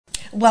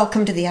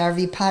Welcome to the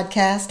RV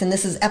Podcast, and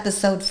this is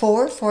episode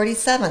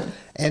 447.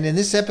 And in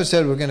this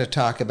episode, we're going to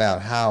talk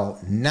about how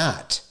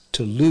not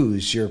to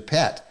lose your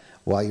pet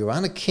while you're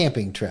on a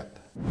camping trip.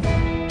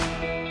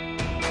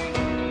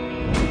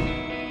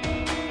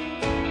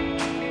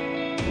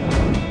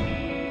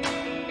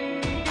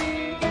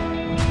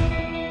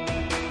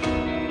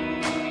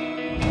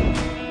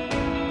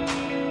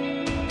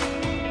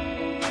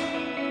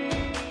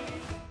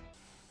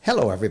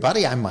 Hello,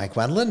 everybody. I'm Mike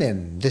Wendland,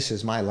 and this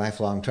is my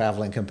lifelong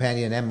traveling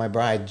companion and my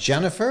bride,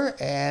 Jennifer,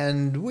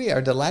 and we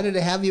are delighted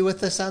to have you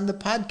with us on the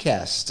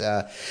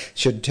podcast.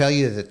 Should tell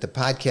you that the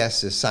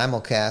podcast is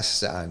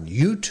simulcast on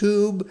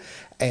YouTube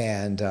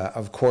and,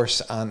 of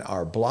course, on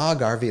our blog,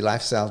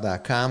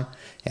 rvlifestyle.com,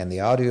 and the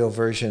audio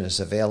version is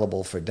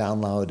available for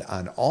download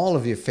on all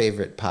of your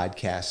favorite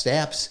podcast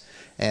apps.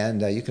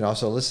 And you can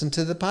also listen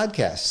to the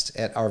podcast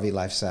at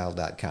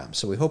rvlifestyle.com.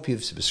 So we hope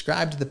you've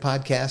subscribed to the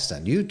podcast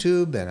on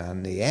YouTube and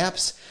on the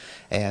apps.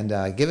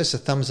 And give us a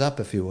thumbs up,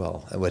 if you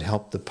will. It would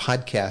help the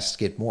podcast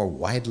get more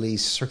widely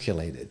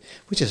circulated,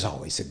 which is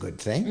always a good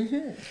thing.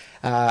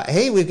 Mm-hmm.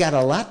 Hey, we've got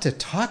a lot to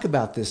talk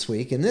about this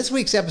week. In this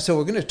week's episode,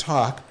 we're going to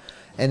talk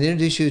and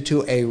introduce you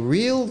to a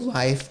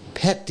real-life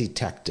pet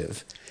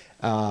detective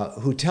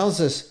who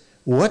tells us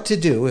what to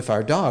do if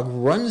our dog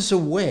runs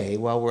away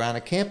while we're on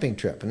a camping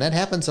trip. And that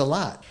happens a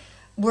lot.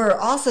 We're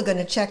also going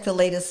to check the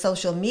latest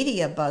social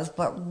media buzz,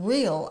 what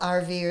real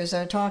RVers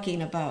are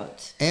talking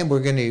about. And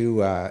we're going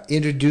to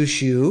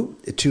introduce you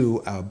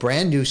to a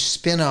brand new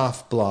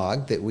spin-off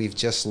blog that we've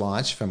just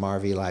launched from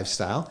RV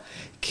Lifestyle,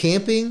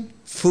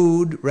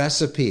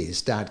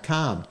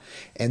 campingfoodrecipes.com.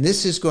 And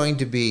this is going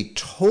to be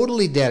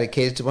totally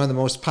dedicated to one of the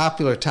most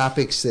popular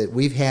topics that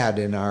we've had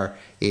in our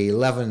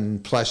 11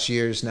 plus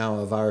years now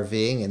of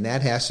RVing, and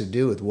that has to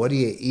do with what do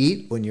you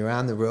eat when you're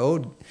on the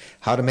road,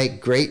 how to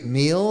make great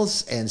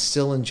meals and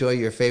still enjoy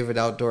your favorite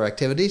outdoor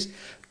activities.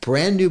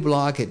 Brand new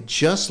blog. It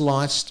just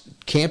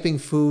launched,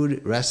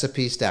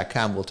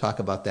 campingfoodrecipes.com. We'll talk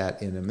about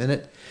that in a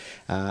minute.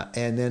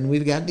 And then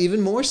we've got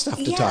even more stuff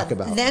to talk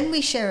about. Then we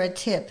share a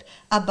tip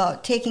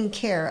about taking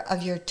care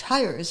of your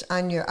tires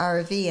on your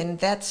RV, and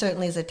that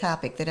certainly is a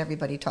topic that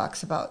everybody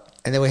talks about.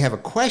 And then we have a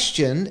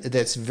question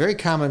that's very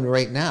common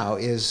right now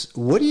is,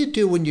 what do you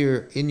do when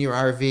you're in your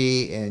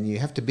RV and you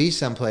have to be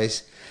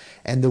someplace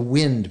and the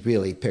wind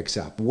really picks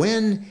up?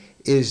 When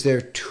is there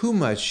too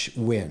much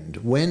wind?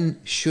 When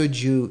should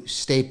you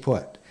stay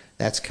put?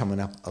 That's coming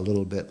up a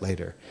little bit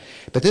later.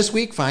 But this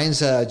week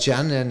finds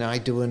Jen and I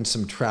doing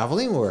some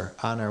traveling. We're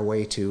on our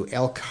way to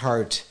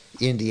Elkhart,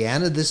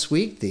 Indiana this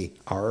week, the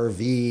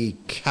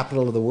RV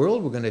capital of the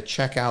world. We're going to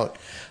check out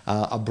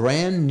a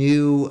brand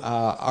new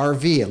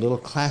RV, a little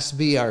Class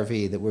B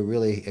RV that we're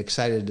really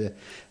excited to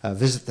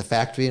visit the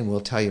factory, and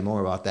we'll tell you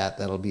more about that.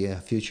 That'll be a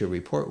future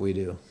report we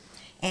do.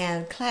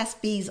 And Class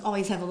Bs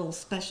always have a little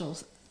special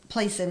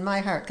place in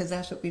my heart because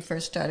that's what we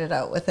first started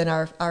out with in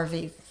our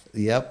RV.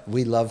 Yep,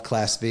 we love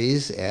Class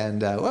Bs,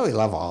 and we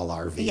love all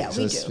RVs. Yeah,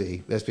 we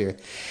do. Let's be.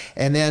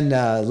 And then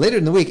later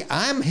in the week,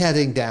 I'm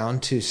heading down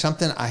to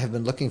something I have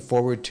been looking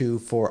forward to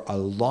for a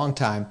long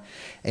time,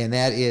 and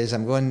that is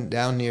I'm going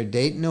down near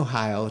Dayton,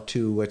 Ohio,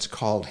 to what's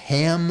called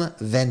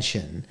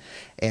Hamvention,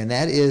 and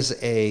that is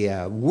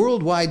a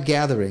worldwide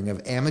gathering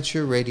of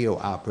amateur radio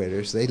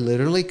operators. They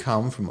literally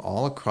come from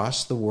all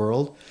across the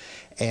world,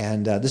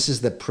 and this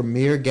is the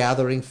premier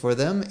gathering for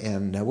them,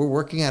 and we're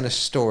working on a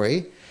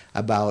story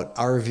about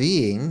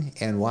RVing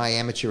and why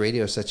amateur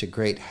radio is such a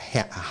great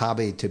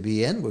hobby to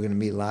be in. We're going to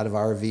meet a lot of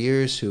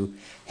RVers who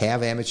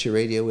have amateur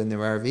radio in their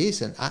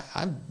RVs, and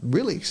I'm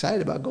really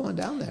excited about going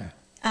down there.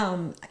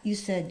 You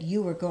said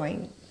you were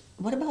going.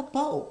 What about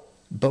Bo?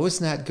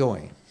 Bo's not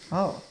going.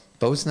 Oh.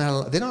 Bo's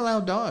not. They don't allow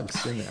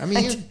dogs in there. I mean,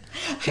 I'm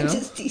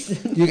just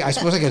teasing. I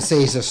suppose I could say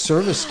he's a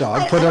service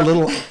dog. Put a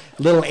little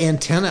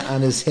antenna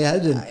on his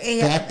head and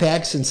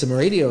backpacks and some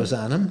radios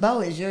on him.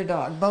 Bo is your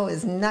dog. Bo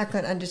is not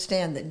going to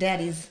understand that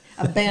Daddy's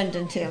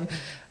abandoned him.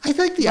 I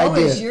think the Bo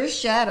idea is your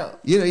shadow.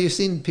 You know, you've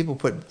seen people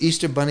put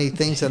Easter Bunny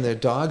things on their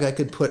dog. I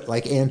could put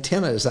like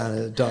antennas on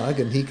a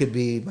dog, and he could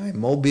be my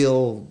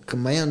mobile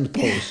command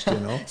post.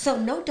 So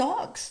no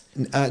dogs.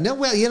 No,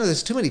 well,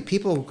 there's too many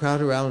people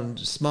crowd around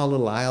small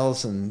little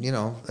aisles, and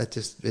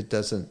it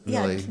doesn't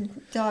really. Yeah,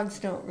 dogs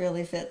don't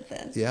really fit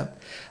then. Yeah.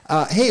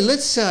 Hey,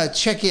 let's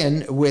check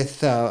in with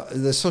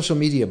the social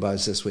media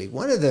buzz this week.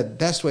 One of the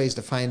best ways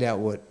to find out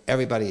what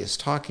everybody is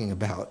talking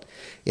about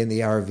in the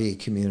RV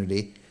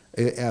community,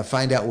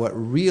 find out what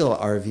real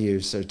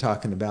RVers are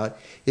talking about,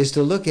 is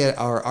to look at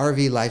our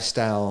RV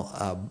Lifestyle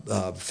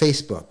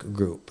Facebook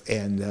group.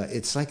 And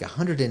it's like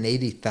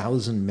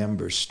 180,000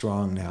 members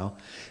strong now.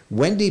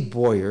 Wendy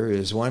Boyer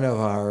is one of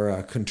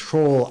our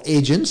control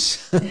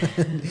agents,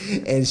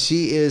 and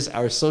she is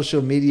our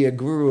social media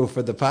guru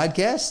for the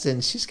podcast,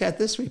 and she's got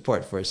this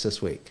report for us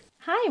this week.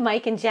 Hi,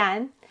 Mike and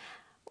Jen.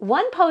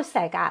 One post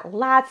that got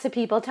lots of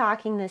people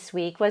talking this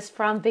week was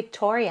from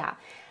Victoria.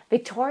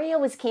 Victoria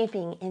was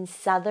camping in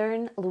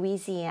southern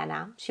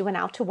Louisiana. She went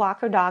out to walk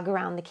her dog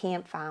around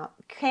the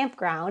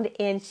campground,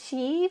 and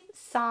she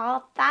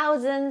saw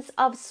thousands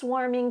of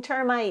swarming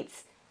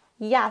termites.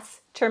 Yes,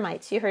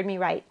 termites. You heard me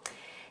right.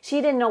 She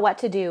didn't know what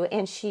to do,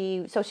 and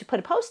so she put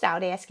a post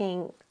out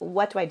asking,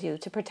 what do I do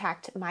to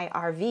protect my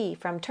RV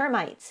from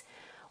termites?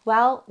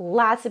 Well,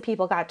 lots of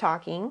people got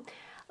talking.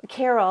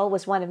 Carol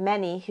was one of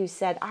many who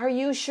said, are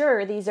you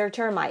sure these are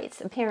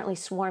termites? Apparently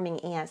swarming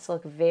ants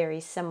look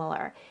very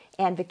similar.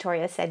 And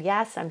Victoria said,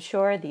 yes, I'm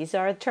sure these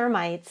are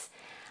termites.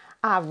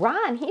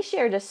 Ron, he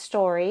shared a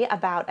story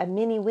about a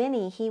mini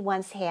Winnie he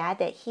once had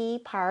that he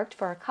parked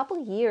for a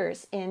couple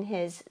years in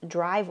his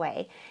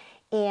driveway.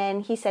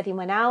 And he said he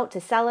went out to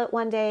sell it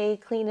one day,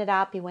 clean it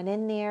up. He went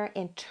in there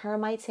and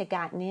termites had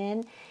gotten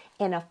in,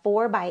 and a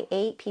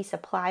 4x8 piece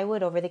of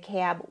plywood over the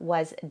cab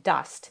was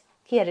dust.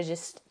 He had to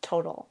just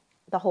total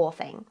the whole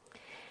thing.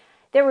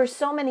 There were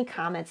so many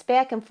comments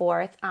back and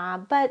forth,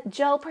 but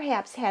Joe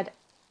perhaps had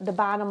the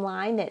bottom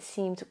line that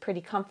seemed pretty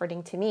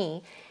comforting to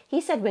me.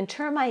 He said when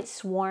termites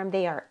swarm,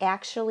 they are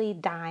actually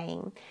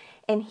dying.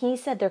 And he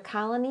said their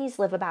colonies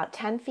live about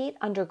 10 feet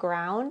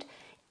underground,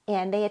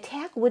 and they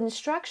attack wooden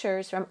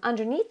structures from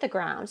underneath the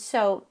ground.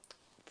 So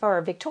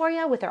for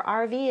Victoria with her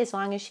RV, as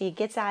long as she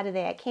gets out of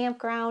that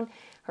campground,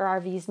 her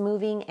RV is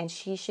moving and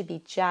she should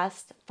be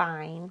just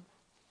fine.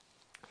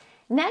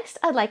 Next,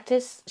 I'd like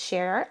to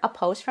share a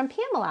post from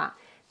Pamela.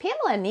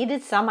 Pamela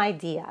needed some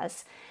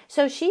ideas.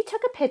 So she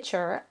took a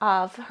picture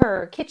of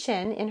her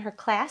kitchen in her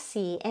Class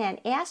C and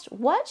asked,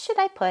 what should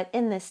I put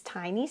in this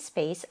tiny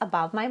space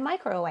above my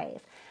microwave?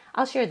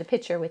 I'll share the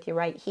picture with you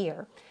right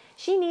here.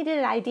 She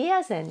needed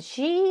ideas, and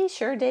she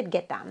sure did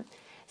get them.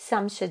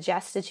 Some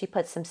suggested she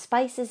put some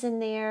spices in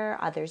there,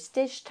 others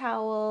dish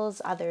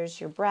towels,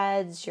 others your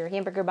breads, your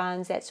hamburger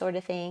buns, that sort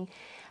of thing.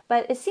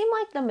 But it seemed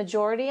like the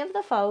majority of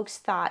the folks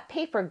thought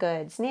paper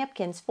goods,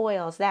 napkins,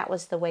 foils, that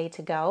was the way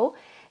to go.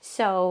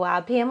 So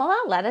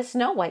Pamela, let us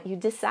know what you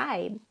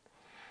decide.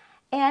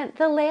 And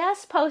the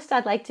last post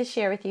I'd like to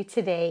share with you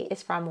today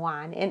is from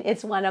Juan, and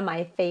it's one of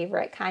my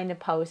favorite kind of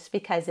posts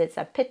because it's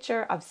a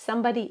picture of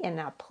somebody in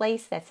a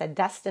place that's a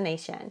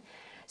destination.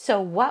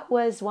 So what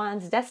was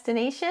Juan's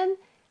destination?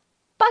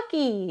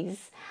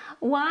 Buc-ee's.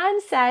 Juan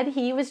said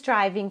he was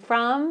driving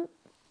from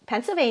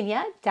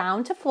Pennsylvania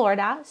down to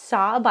Florida,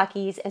 saw a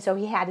Buc-ee's, and so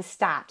he had to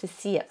stop to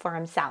see it for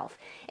himself.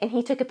 And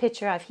he took a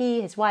picture of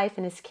his wife,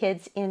 and his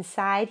kids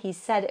inside. He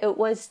said it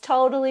was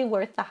totally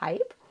worth the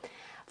hype.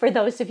 For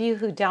those of you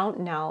who don't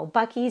know,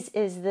 Buc-ee's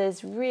is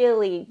this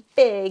really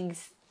big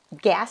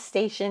gas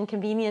station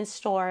convenience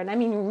store, and I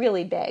mean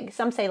really big.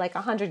 Some say like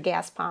 100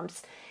 gas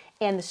pumps,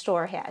 and the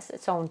store has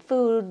its own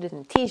food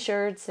and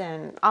t-shirts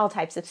and all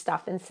types of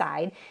stuff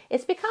inside.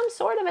 It's become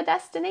sort of a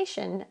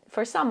destination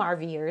for some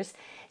RVers.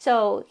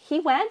 So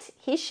he went,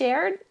 he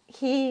shared,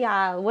 he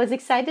was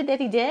excited that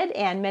he did,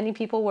 and many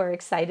people were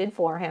excited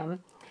for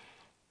him.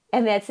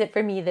 And that's it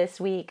for me this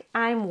week.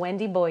 I'm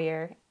Wendy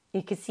Boyer.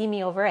 You can see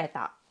me over at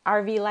the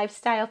RV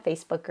Lifestyle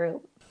Facebook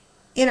group.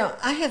 You know,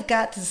 I have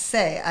got to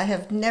say, I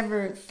have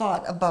never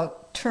thought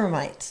about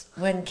termites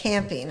when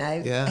camping.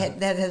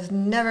 That has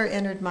never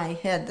entered my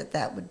head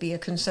that would be a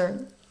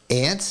concern.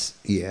 Ants,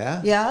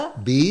 yeah. Yeah.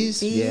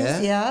 Bees,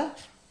 yeah.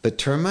 But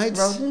termites?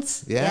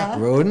 Rodents? Yeah.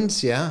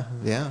 Rodents, yeah.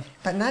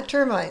 But not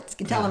termites. You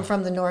can tell them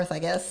from the north, I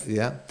guess.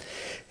 Yeah.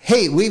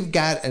 Hey, we've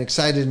got an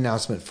excited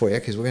announcement for you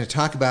because we're going to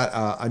talk about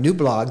a new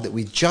blog that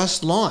we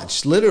just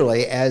launched,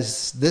 literally,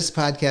 as this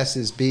podcast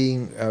is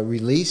being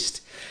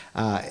released.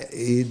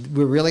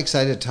 We're really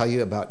excited to tell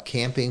you about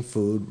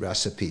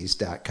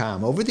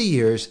campingfoodrecipes.com. Over the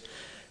years,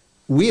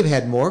 we have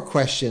had more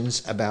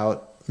questions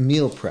about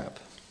meal prep,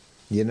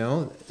 you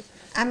know.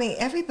 I mean,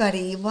 everybody,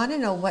 you want to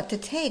know what to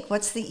take.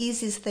 What's the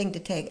easiest thing to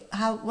take?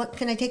 What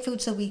can I take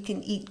food so we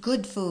can eat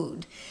good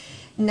food?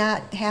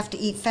 Not have to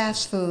eat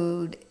fast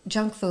food,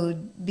 junk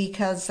food,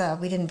 because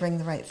we didn't bring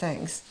the right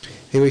things.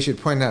 Hey, we should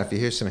point out, if you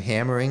hear some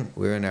hammering,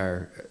 we're in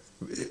our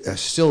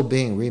still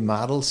being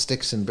remodeled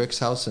Sticks and Bricks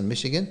house in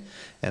Michigan,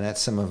 and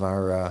that's some of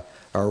our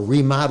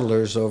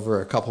remodelers over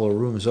a couple of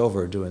rooms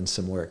over doing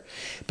some work.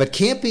 But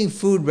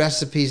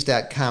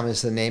campingfoodrecipes.com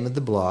is the name of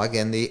the blog,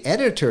 and the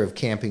editor of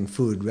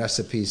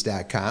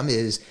campingfoodrecipes.com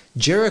is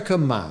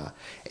Jerica Ma.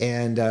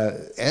 And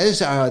as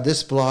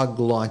this blog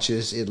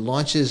launches, it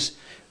launches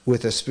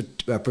with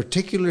a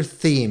particular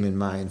theme in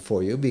mind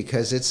for you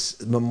because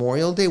it's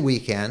Memorial Day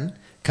weekend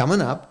coming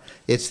up.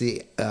 It's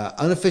the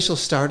unofficial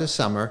start of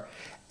summer,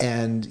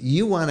 and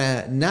you want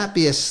to not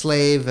be a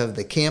slave of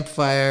the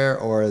campfire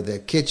or the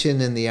kitchen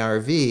in the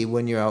RV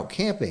when you're out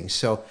camping.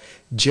 So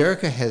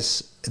Jerica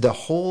has the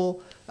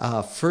whole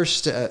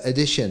first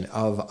edition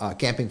of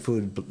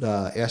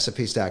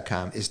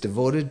campingfoodrecipes.com is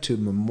devoted to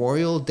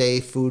Memorial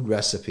Day food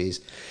recipes.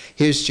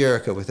 Here's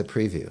Jerica with a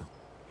preview.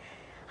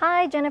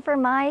 Hi, Jennifer,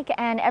 Mike,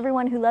 and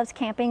everyone who loves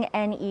camping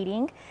and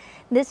eating.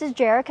 This is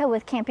Jerica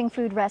with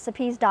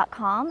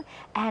campingfoodrecipes.com,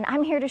 and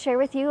I'm here to share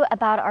with you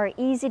about our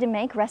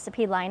easy-to-make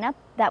recipe lineup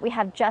that we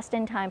have just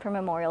in time for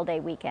Memorial Day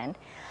weekend.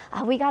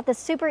 We got this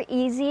super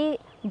easy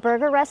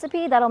burger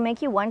recipe that'll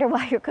make you wonder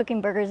why you're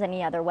cooking burgers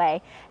any other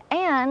way,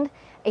 and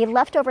a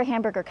leftover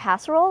hamburger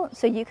casserole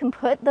so you can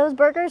put those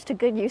burgers to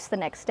good use the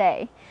next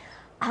day.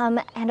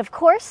 And of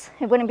course,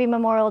 it wouldn't be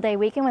Memorial Day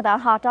weekend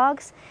without hot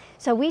dogs.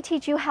 So we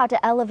teach you how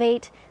to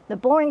elevate the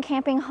boring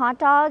camping hot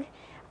dog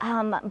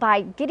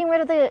by getting rid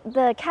of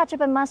the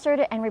ketchup and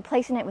mustard and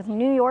replacing it with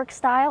New York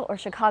style or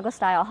Chicago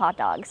style hot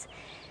dogs.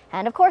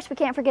 And of course, we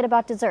can't forget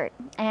about dessert.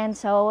 And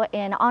so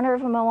in honor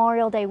of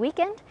Memorial Day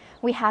weekend,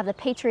 we have the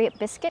Patriot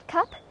Biscuit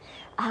Cup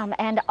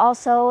and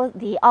also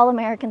the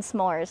All-American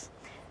S'mores.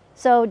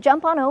 So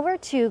jump on over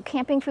to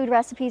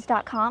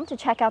campingfoodrecipes.com to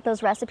check out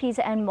those recipes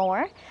and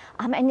more.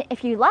 And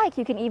if you like,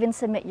 you can even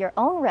submit your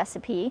own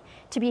recipe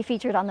to be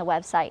featured on the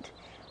website.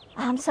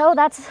 So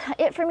that's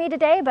it for me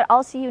today, but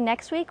I'll see you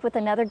next week with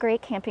another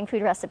great camping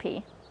food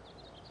recipe.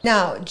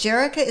 Now,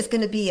 Jerica is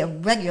going to be a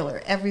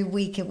regular every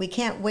week, and we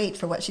can't wait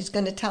for what she's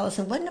going to tell us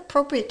and what an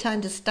appropriate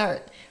time to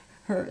start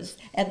hers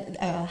at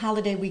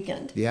holiday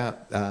weekend. Yeah,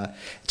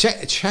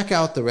 check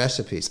out the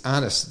recipes.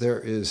 Honest,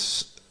 there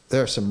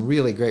are some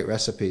really great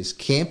recipes.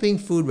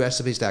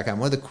 Campingfoodrecipes.com.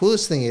 One of the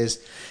coolest thing is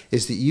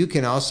that you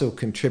can also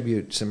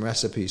contribute some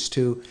recipes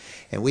too,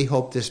 and we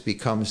hope this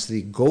becomes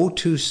the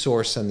go-to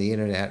source on the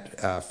internet.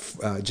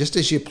 Just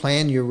as you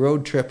plan your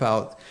road trip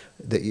out,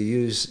 that you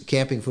use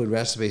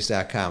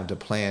campingfoodrecipes.com to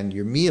plan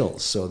your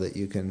meals so that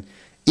you can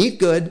eat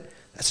good.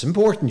 That's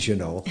important, you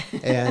know,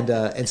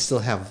 and still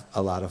have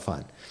a lot of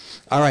fun.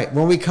 All right,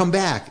 when we come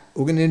back,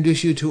 we're going to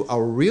introduce you to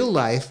a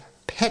real-life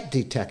pet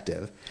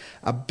detective.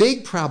 A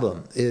big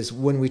problem is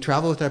when we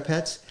travel with our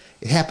pets,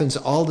 it happens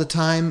all the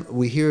time.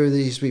 We hear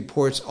these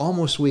reports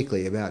almost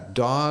weekly about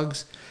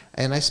dogs,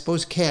 and I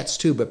suppose cats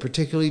too, but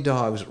particularly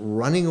dogs,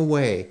 running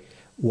away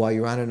while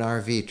you're on an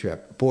RV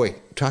trip. Boy,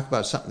 talk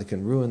about something that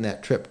can ruin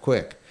that trip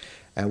quick.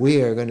 And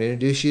we are going to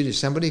introduce you to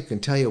somebody who can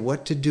tell you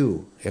what to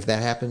do if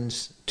that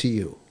happens to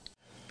you.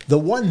 The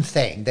one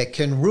thing that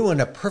can ruin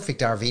a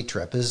perfect RV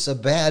trip is a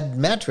bad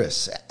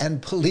mattress.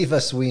 And believe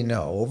us, we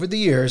know. Over the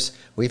years,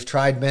 we've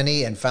tried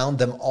many and found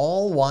them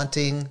all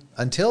wanting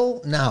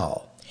until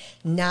now.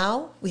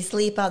 Now we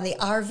sleep on the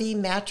RV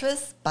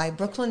mattress by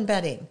Brooklyn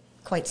Bedding.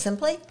 Quite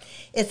simply,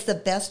 it's the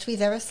best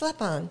we've ever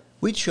slept on.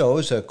 We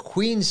chose a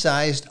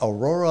queen-sized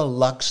Aurora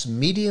Luxe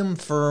medium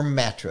firm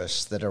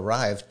mattress that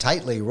arrived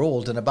tightly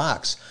rolled in a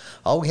box.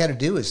 All we had to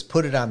do is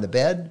put it on the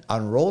bed,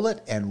 unroll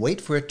it, and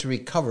wait for it to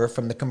recover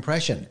from the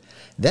compression.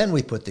 Then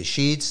we put the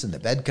sheets and the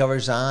bed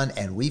covers on,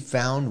 and we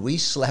found we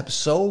slept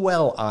so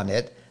well on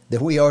it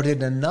that we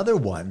ordered another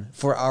one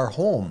for our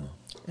home.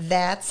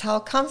 That's how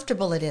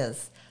comfortable it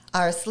is.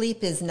 Our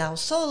sleep is now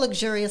so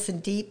luxurious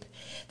and deep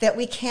that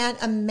we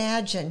can't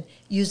imagine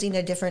using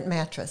a different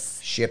mattress.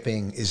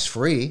 Shipping is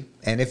free,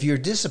 and if you're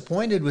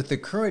disappointed with the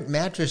current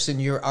mattress in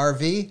your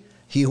RV,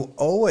 you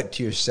owe it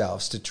to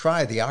yourselves to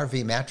try the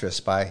RV mattress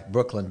by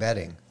Brooklyn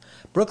Bedding.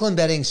 Brooklyn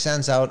Bedding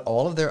sends out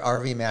all of their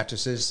RV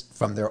mattresses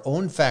from their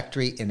own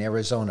factory in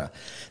Arizona.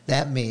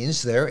 That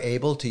means they're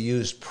able to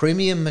use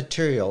premium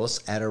materials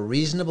at a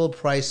reasonable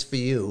price for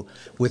you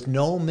with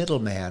no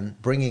middleman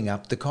bringing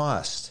up the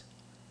cost.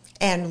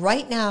 And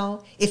right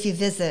now, if you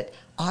visit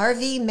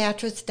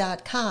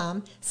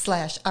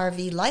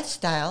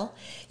rvmattress.com/rvlifestyle,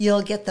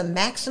 you'll get the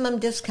maximum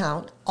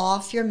discount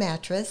off your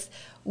mattress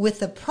with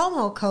the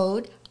promo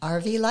code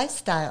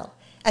RVLifestyle.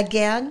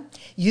 Again,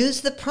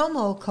 use the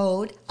promo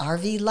code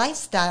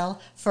RVLifestyle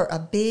for a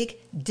big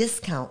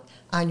discount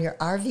on your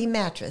RV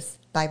mattress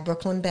by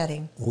Brooklyn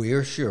Bedding.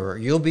 We're sure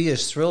you'll be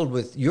as thrilled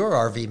with your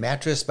RV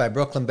mattress by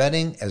Brooklyn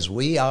Bedding as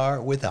we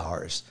are with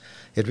ours.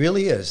 It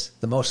really is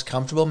the most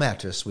comfortable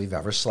mattress we've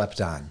ever slept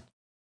on.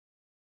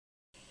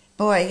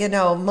 Boy, you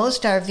know,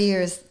 most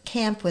RVers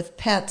camp with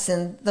pets,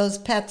 and those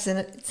pets, and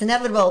it's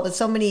inevitable with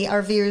so many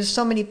RVers,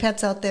 so many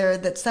pets out there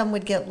that some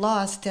would get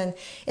lost, and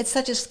it's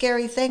such a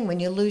scary thing when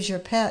you lose your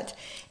pet.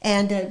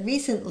 And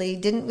recently,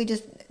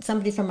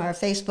 somebody from our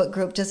Facebook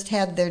group just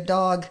had their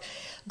dog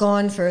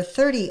gone for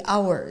 30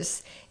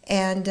 hours,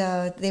 and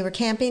they were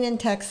camping in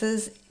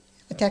Texas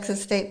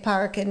State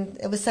Park, and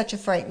it was such a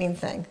frightening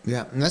thing.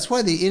 Yeah, and that's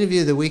why the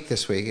interview of the week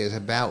this week is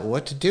about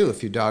what to do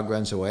if your dog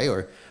runs away,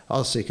 or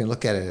also you can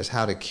look at it as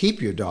how to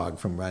keep your dog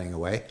from running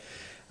away.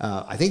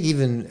 I think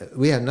even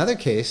we had another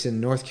case in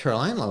North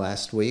Carolina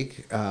last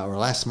week, or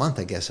last month,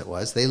 I guess it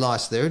was. They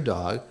lost their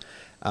dog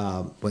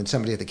when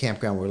somebody at the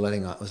campground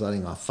was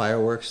letting off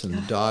fireworks, and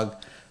the dog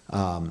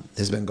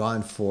has been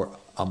gone for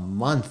a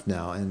month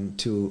now, and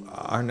to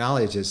our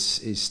knowledge,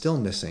 is still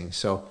missing.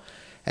 So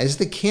as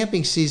the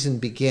camping season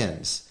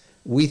begins,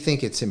 we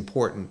think it's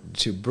important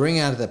to bring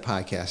out of the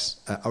podcast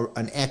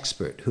an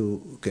expert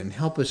who can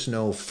help us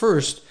know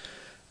first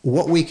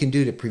what we can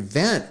do to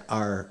prevent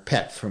our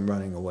pet from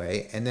running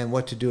away, and then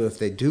what to do if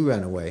they do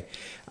run away.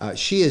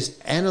 She is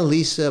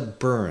Annalisa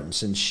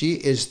Burns, and she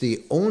is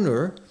the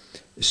owner,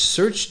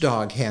 search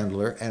dog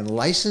handler, and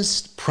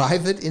licensed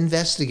private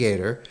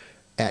investigator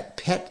at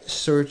Pet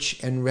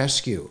Search and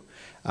Rescue.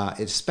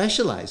 It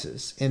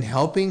specializes in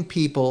helping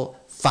people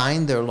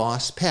find their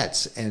lost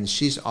pets, and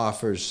she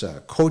offers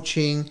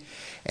coaching,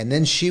 and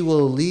then she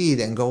will lead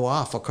and go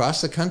off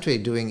across the country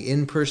doing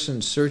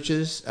in-person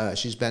searches.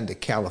 She's been to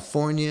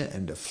California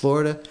and to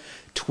Florida,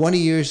 20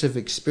 years of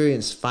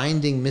experience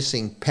finding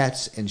missing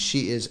pets, and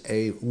she is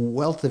a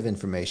wealth of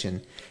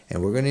information,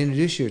 and we're going to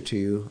introduce her to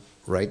you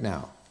right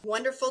now.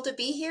 Wonderful to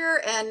be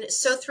here and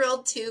so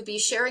thrilled to be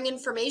sharing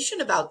information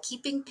about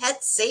keeping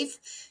pets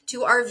safe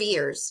to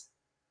RVers.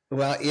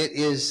 Well, it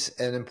is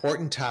an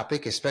important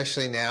topic,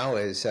 especially now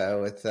as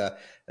with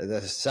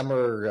the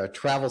summer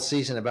travel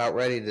season about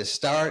ready to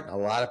start. A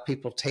lot of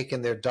people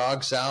taking their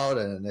dogs out,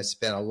 and it's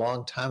been a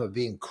long time of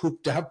being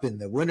cooped up in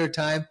the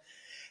wintertime.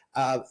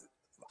 Uh,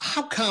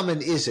 how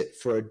common is it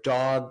for a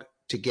dog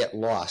to get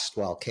lost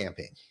while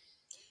camping?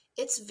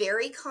 It's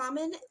very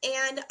common,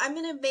 and I'm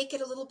going to make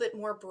it a little bit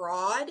more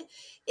broad.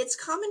 It's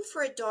common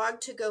for a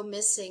dog to go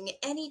missing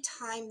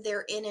anytime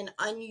they're in an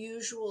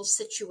unusual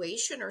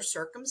situation or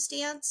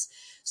circumstance.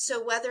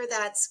 So, whether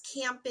that's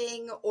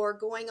camping or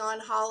going on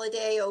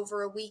holiday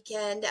over a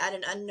weekend at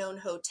an unknown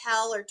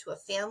hotel or to a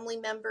family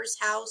member's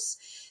house,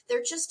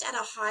 they're just at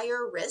a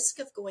higher risk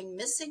of going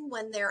missing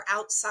when they're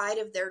outside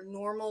of their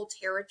normal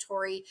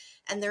territory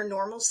and their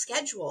normal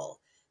schedule.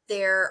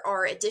 There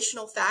are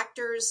additional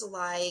factors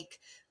like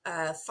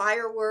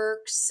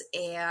fireworks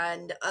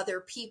and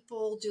other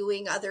people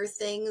doing other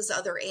things,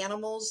 other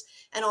animals,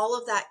 and all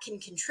of that can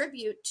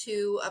contribute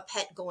to a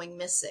pet going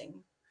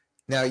missing.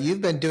 Now,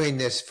 you've been doing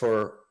this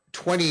for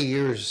 20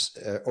 years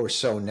or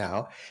so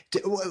now.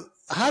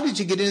 How did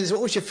you get into this?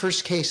 What was your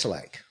first case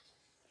like?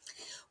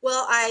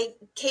 Well, I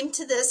came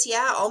to this,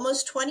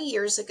 almost 20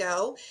 years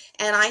ago,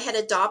 and I had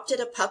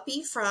adopted a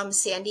puppy from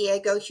San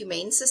Diego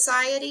Humane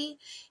Society,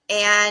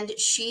 and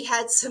she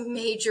had some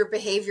major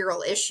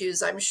behavioral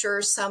issues. I'm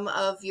sure some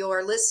of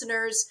your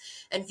listeners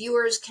and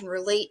viewers can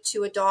relate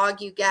to a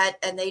dog you get,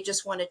 and they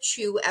just want to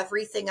chew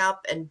everything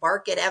up and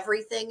bark at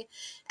everything.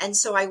 And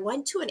so I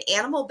went to an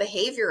animal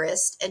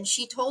behaviorist, and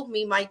she told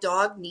me my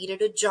dog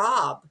needed a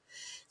job.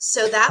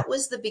 So that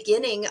was the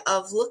beginning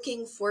of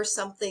looking for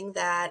something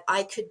that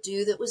I could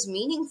do that was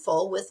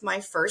meaningful with my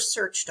first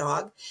search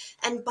dog.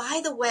 And by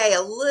the way,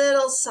 a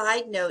little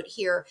side note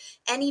here,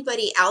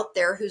 anybody out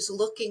there who's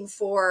looking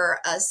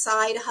for a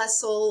side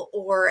hustle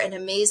or an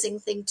amazing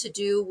thing to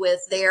do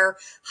with their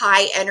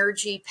high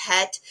energy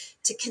pet,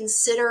 to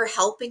consider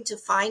helping to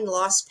find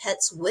lost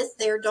pets with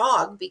their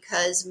dog,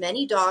 because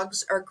many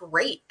dogs are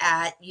great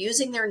at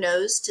using their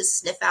nose to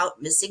sniff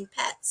out missing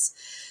pets.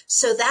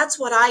 So that's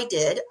what I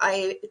did.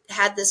 I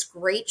had this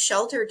great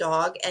shelter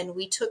dog, and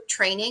we took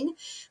training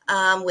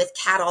with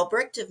Kat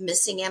Albrecht of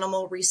Missing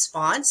Animal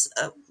Response,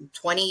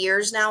 20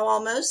 years now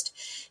almost,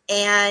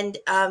 and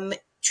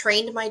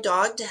trained my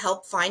dog to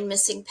help find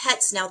missing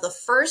pets. Now, the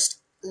first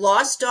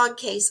lost dog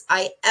case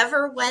I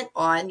ever went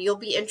on, you'll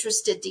be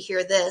interested to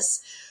hear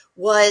this,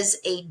 was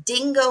a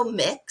dingo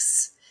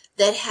mix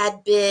that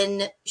had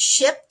been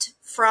shipped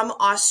from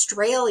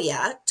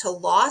Australia to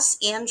Los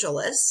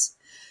Angeles.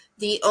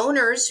 The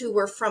owners, who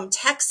were from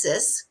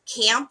Texas,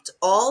 camped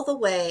all the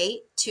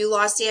way to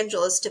Los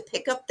Angeles to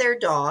pick up their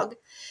dog,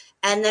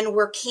 and then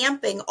were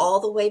camping all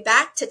the way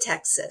back to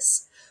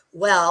Texas.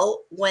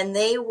 Well, when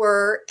they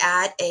were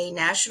at a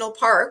national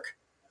park,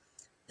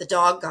 the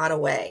dog got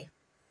away.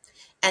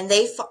 And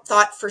they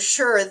thought for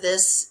sure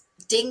this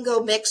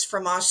dingo mix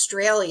from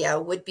Australia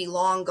would be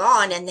long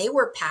gone, and they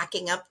were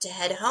packing up to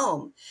head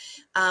home.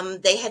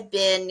 They had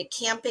been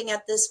camping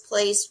at this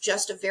place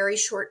just a very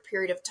short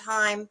period of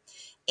time,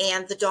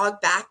 and the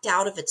dog backed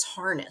out of its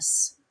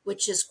harness,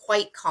 which is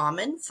quite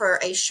common for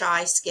a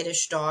shy,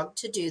 skittish dog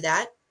to do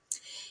that.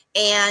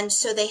 And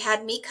so they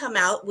had me come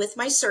out with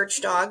my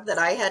search dog that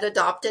I had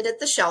adopted at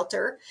the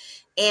shelter,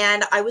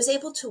 and I was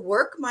able to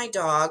work my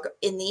dog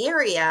in the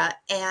area,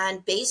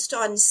 and based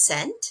on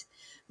scent,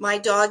 my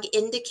dog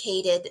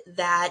indicated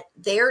that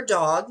their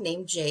dog,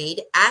 named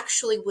Jade,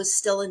 actually was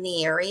still in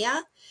the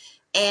area,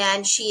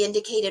 and she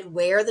indicated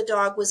where the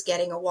dog was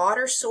getting a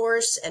water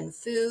source and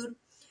food.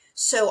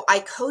 So I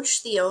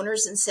coached the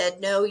owners and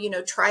said, no,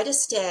 try to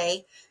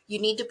stay. You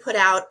need to put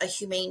out a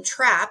humane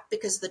trap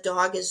because the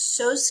dog is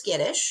so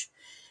skittish.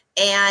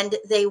 And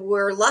they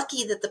were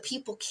lucky that the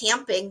people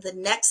camping the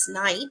next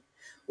night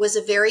was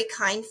a very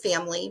kind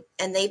family,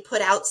 and they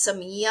put out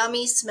some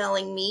yummy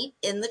smelling meat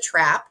in the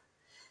trap,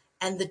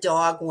 and the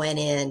dog went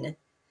in.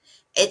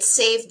 It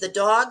saved the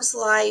dog's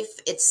life.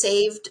 It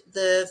saved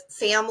the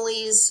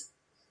family's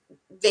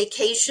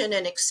vacation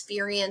and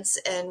experience,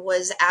 and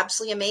was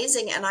absolutely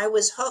amazing. And I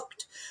was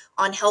hooked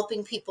on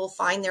helping people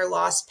find their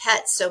lost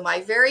pets. So my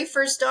very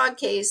first dog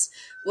case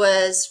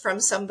was from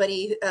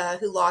somebody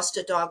who lost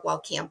a dog while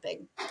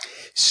camping.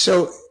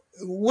 So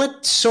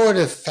what sort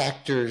of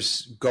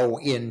factors go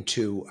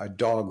into a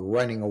dog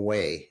running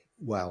away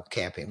while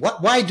camping?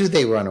 Why do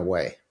they run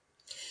away?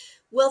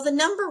 Well, the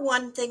number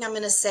one thing I'm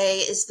going to say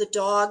is the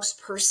dog's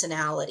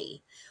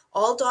personality.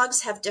 All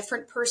dogs have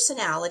different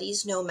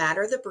personalities, no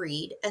matter the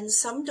breed. And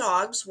some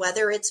dogs,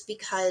 whether it's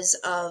because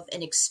of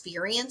an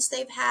experience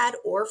they've had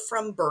or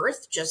from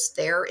birth, just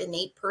their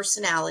innate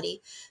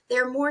personality,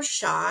 they're more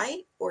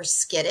shy or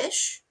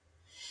skittish.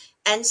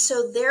 And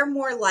so they're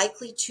more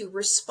likely to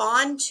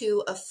respond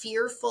to a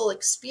fearful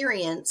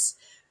experience,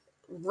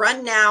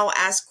 run now,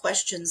 ask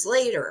questions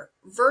later,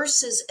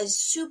 versus a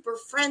super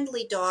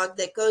friendly dog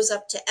that goes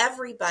up to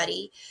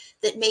everybody,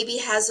 that maybe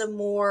has a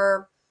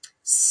more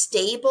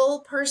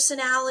stable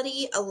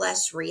personality, a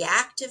less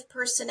reactive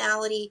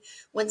personality.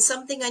 When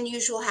something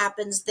unusual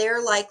happens,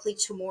 they're likely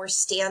to more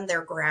stand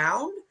their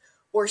ground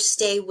or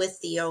stay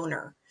with the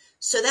owner.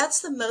 So that's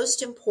the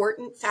most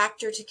important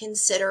factor to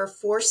consider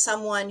for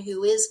someone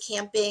who is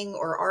camping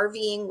or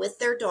RVing with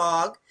their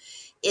dog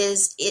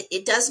is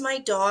does my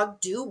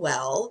dog do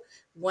well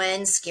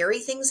when scary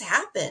things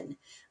happen,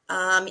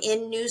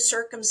 in new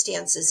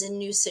circumstances, in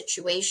new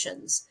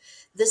situations.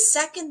 The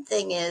second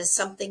thing is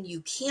something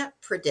you can't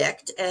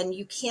predict and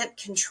you can't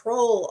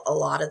control a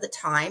lot of the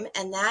time,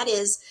 and that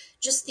is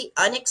just the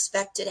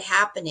unexpected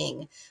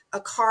happening.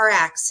 A car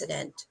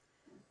accident,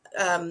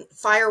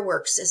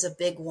 fireworks is a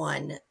big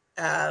one.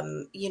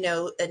 An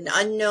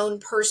unknown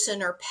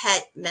person or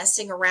pet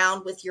messing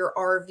around with your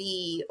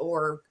RV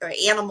or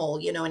animal,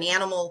 an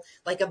animal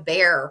like a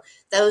bear,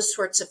 those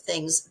sorts of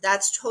things.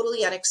 That's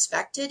totally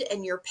unexpected,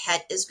 and your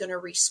pet is going to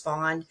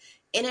respond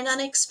in an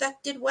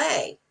unexpected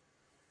way.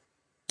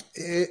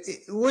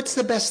 What's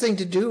the best thing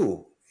to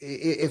do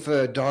if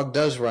a dog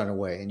does run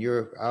away and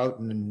you're out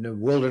in the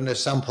wilderness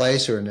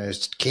someplace or in a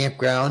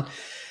campground?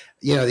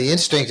 The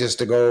instinct is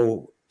to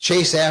go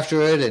chase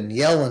after it and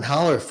yell and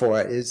holler for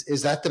it.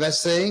 Is that the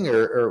best thing,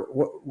 or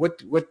what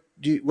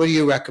do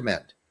you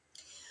recommend?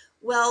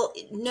 Well,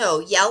 no,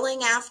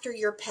 yelling after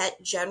your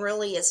pet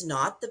generally is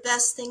not the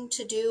best thing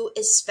to do,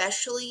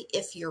 especially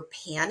if you're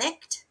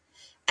panicked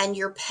and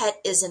your pet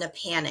is in a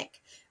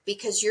panic,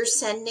 because you're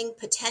sending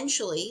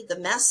potentially the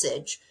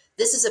message,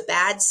 this is a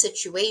bad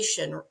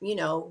situation,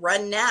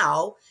 run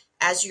now,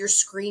 as you're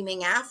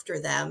screaming after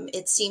them.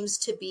 It seems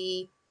to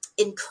be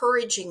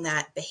encouraging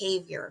that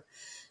behavior.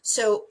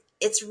 So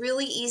it's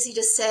really easy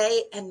to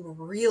say and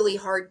really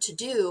hard to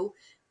do,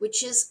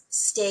 which is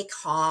stay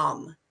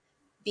calm.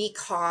 Be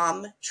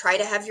calm, try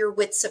to have your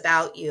wits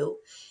about you.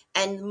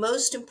 And the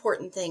most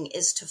important thing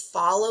is to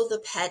follow the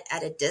pet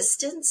at a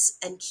distance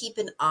and keep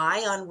an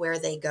eye on where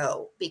they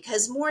go,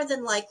 because more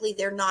than likely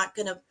they're not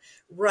going to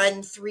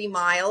run 3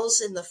 miles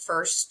in the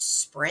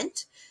first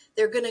sprint.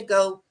 They're going to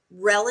go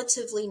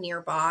relatively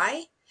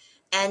nearby.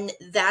 And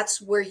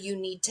that's where you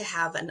need to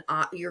have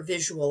your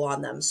visual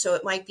on them. So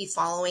it might be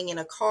following in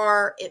a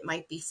car, it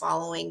might be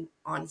following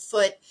on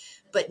foot,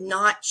 but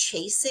not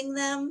chasing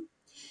them.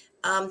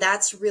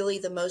 That's really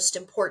the most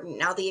important.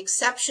 Now, the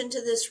exception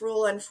to this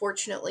rule,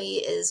 unfortunately,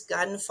 is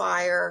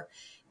gunfire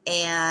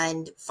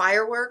and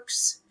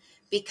fireworks,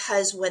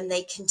 because when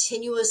they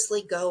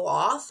continuously go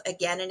off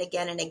again and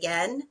again and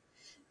again,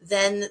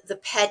 then the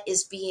pet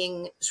is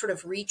being sort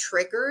of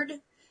re-triggered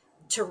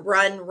to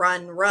run,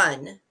 run,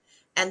 run,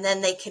 and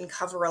then they can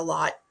cover a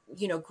lot,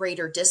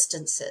 greater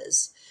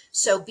distances.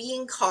 So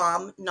being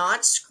calm,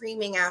 not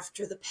screaming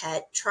after the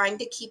pet, trying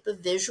to keep a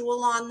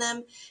visual on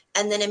them,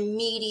 and then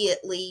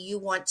immediately you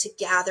want to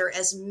gather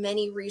as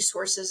many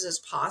resources as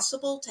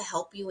possible to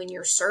help you in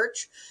your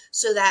search.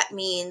 So that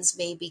means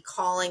maybe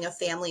calling a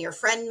family or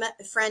friend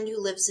who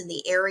lives in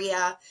the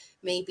area,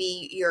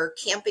 maybe your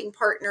camping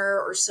partner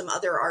or some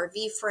other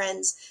RV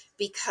friends,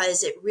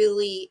 because it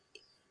really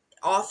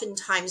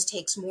oftentimes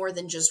takes more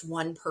than just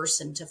one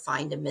person to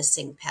find a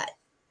missing pet.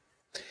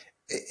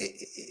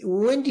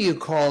 When do you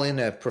call in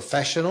a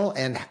professional,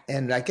 and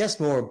I guess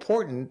more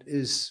important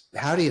is,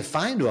 how do you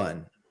find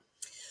one?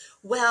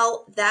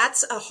 Well,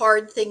 that's a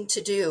hard thing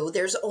to do.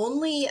 There's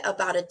only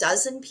about a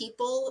dozen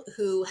people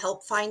who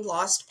help find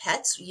lost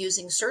pets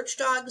using search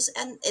dogs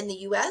in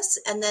the US.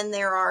 And then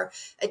there are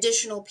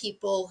additional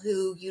people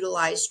who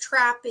utilize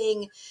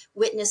trapping,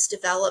 witness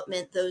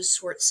development, those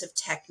sorts of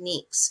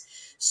techniques.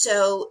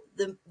 So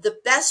the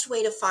best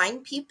way to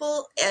find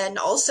people, and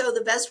also the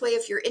best way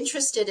if you're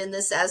interested in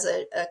this as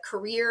a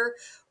career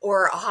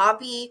or a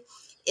hobby,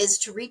 is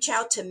to reach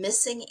out to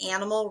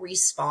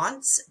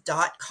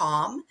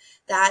missinganimalresponse.com.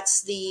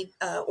 That's the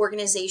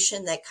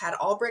organization that Kat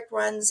Albrecht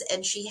runs,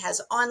 and she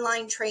has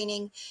online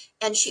training,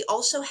 and she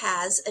also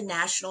has a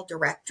national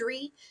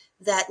directory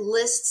that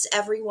lists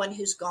everyone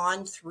who's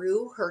gone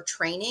through her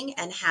training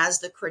and has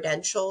the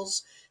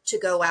credentials to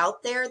go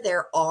out there.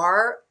 There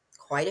are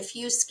quite a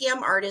few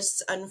scam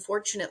artists,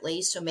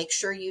 unfortunately, so make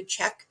sure you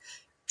check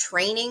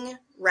training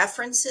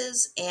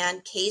references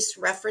and case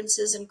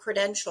references and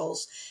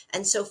credentials.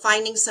 And so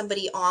finding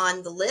somebody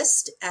on the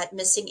list at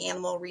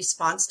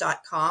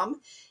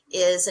missinganimalresponse.com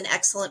is an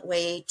excellent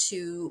way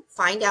to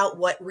find out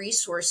what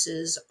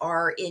resources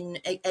are in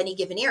any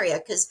given area.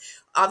 Because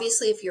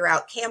obviously, if you're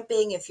out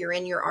camping, if you're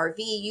in your RV,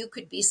 you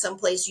could be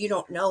someplace you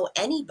don't know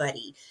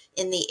anybody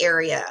in the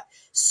area.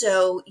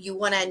 So you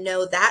want to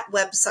know that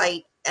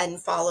website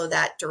and follow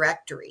that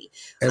directory.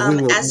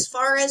 As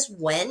far as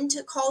when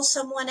to call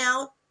someone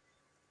out,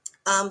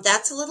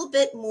 that's a little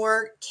bit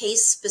more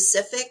case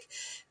specific,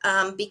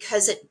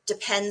 because it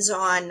depends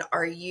on,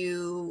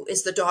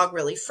 is the dog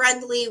really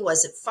friendly?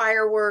 Was it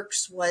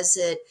fireworks? Was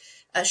it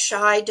a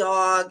shy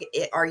dog?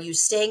 Are you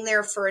staying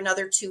there for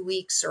another 2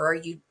 weeks, or are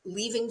you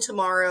leaving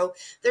tomorrow?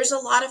 There's a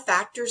lot of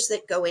factors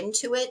that go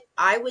into it.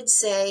 I would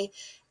say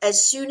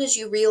as soon as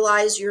you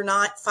realize you're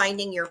not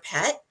finding your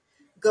pet,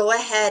 go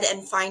ahead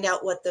and find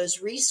out what those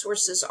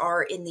resources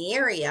are in the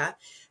area.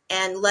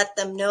 and let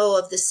them know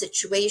of the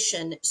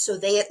situation so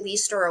they at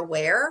least are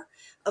aware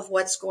of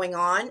what's going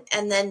on.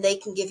 And then they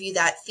can give you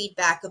that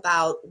feedback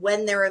about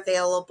when they're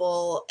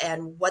available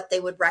and what they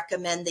would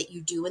recommend that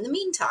you do in the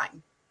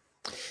meantime.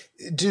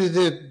 Do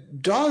the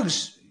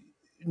dogs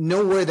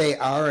know where they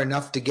are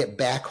enough to get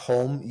back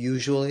home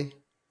usually?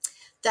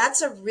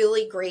 That's a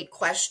really great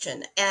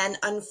question. And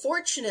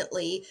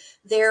unfortunately,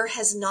 there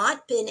has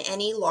not been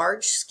any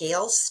large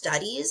scale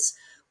studies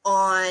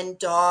on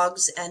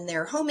dogs and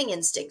their homing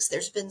instincts.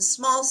 There's been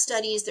small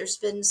studies. There's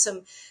been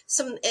some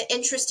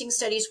interesting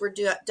studies were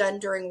done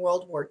during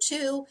World War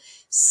II.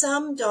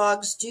 Some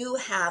dogs do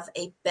have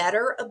a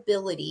better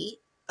ability,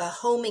 a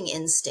homing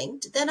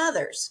instinct than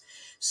others.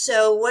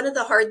 So one of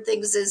the hard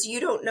things is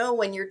you don't know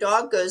when your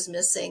dog goes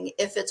missing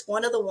if it's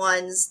one of the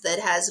ones that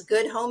has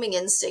good homing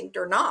instinct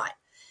or not.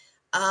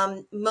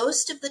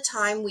 Most of the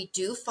time, we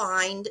do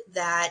find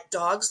that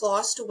dogs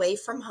lost away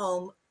from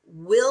home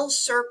will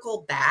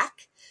circle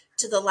back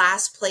to the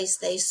last place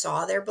they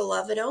saw their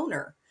beloved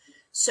owner.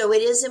 So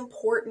it is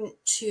important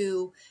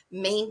to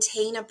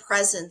maintain a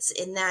presence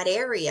in that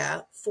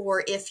area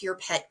for if your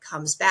pet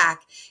comes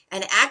back.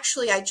 And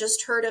actually, I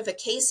just heard of a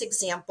case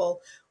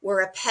example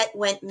where a pet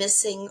went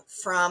missing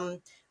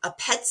from a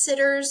pet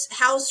sitter's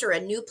house or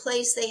a new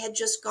place they had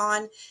just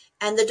gone,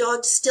 and the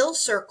dog still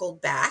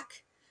circled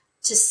back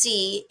to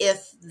see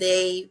if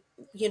they,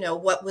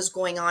 what was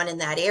going on in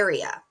that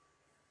area.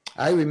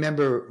 I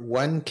remember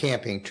one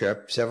camping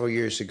trip several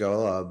years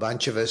ago. A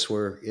bunch of us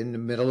were in the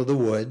middle of the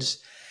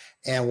woods,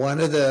 and one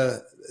of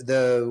the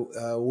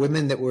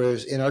women that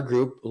was in our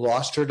group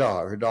lost her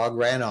dog. Her dog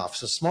ran off.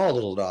 It's a small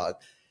little dog.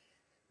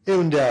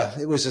 And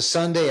it was a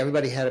Sunday.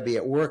 Everybody had to be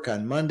at work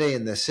on Monday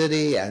in the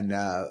city, and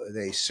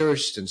they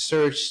searched and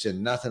searched,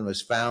 and nothing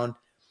was found.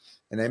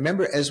 And I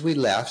remember as we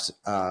left,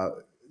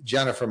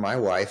 Jennifer, my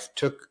wife,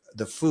 took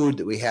the food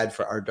that we had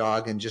for our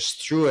dog and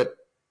just threw it,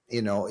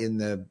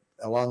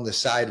 along the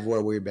side of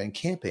where we'd been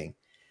camping.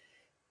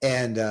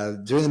 And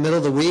during the middle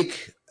of the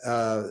week,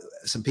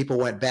 some people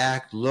went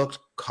back, looked,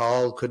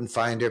 called, couldn't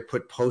find her,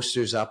 put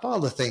posters up, all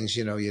the things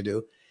you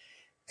do.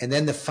 And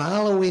then the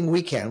following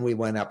weekend, we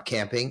went up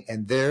camping,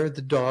 and there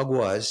the dog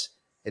was.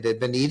 It had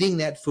been eating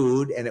that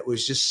food, and it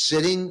was just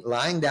sitting,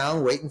 lying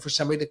down, waiting for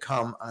somebody to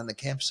come on the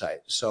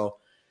campsite. So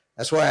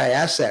that's why I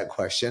asked that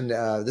question.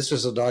 This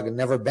was a dog that had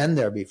never been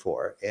there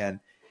before, and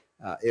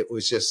it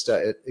was just,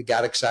 it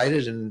got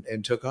excited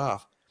and took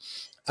off.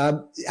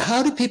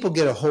 How do people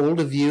get a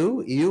hold of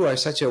you? You are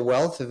such a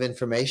wealth of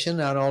information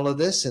on all of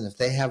this, and if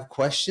they have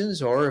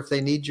questions or if they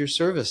need your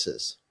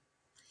services.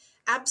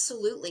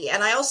 Absolutely.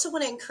 And I also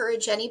want to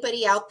encourage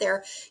anybody out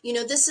there,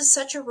 this is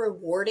such a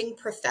rewarding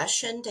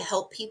profession to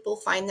help people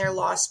find their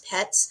lost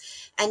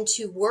pets and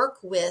to work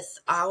with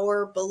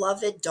our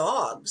beloved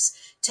dogs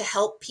to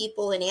help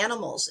people and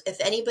animals.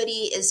 If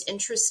anybody is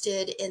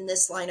interested in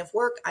this line of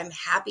work, I'm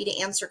happy to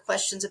answer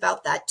questions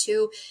about that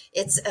too.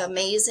 It's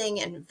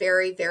amazing and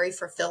very, very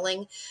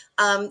fulfilling.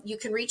 You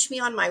can reach me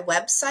on my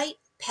website,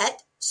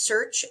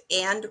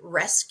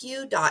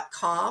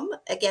 petsearchandrescue.com.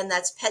 Again,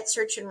 that's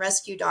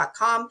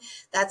petsearchandrescue.com.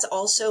 That's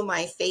also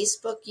my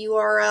Facebook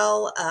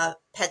URL,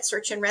 Pet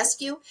Search and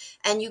Rescue.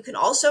 And you can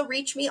also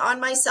reach me on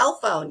my cell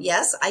phone.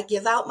 Yes, I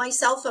give out my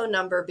cell phone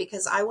number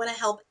because I want to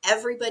help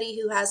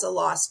everybody who has a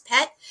lost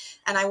pet.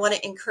 And I want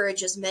to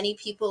encourage as many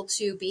people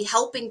to be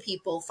helping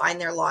people find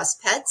their lost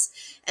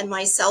pets. And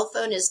my cell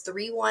phone is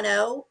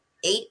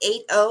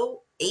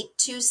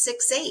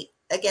 310-880-8268.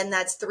 Again,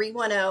 that's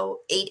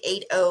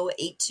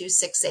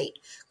 310-880-8268.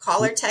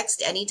 Call or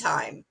text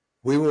anytime.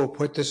 We will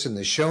put this in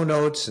the show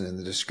notes and in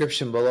the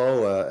description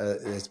below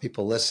as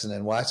people listen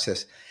and watch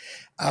this.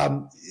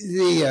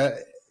 You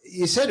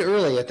said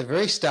earlier at the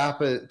very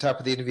top of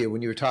the interview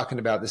when you were talking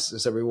about this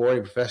as a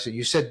rewarding profession,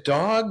 you said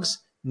dogs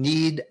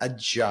need a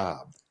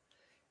job.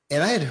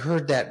 And I had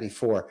heard that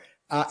before.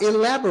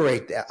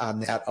 Elaborate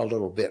on that a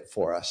little bit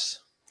for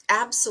us.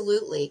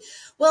 Absolutely.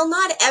 Well,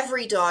 not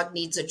every dog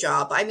needs a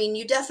job. I mean,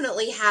 you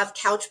definitely have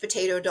couch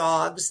potato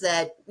dogs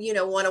that,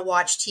 want to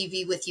watch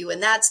TV with you,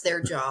 and that's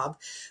their job.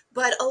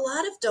 But a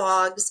lot of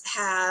dogs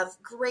have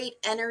great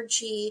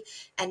energy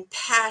and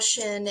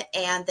passion,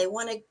 and they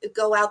want to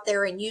go out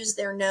there and use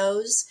their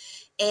nose.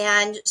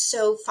 And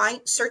so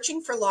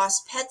searching for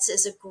lost pets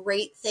is a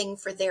great thing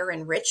for their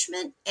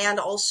enrichment and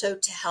also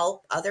to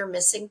help other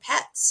missing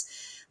pets.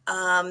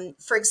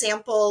 For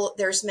example,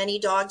 there's many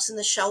dogs in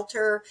the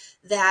shelter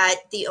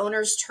that the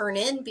owners turn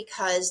in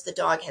because the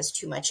dog has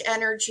too much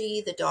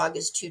energy. The dog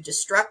is too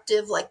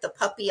destructive, like the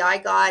puppy I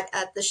got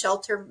at the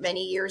shelter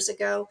many years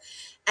ago.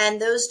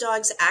 And those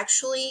dogs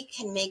actually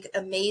can make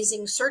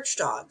amazing search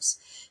dogs.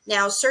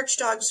 Now, search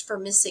dogs for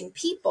missing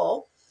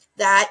people,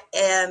 that,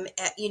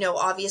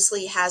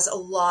 obviously has a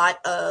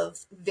lot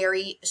of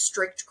very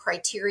strict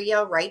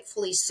criteria,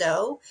 rightfully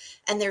so.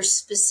 And there's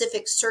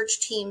specific search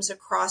teams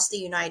across the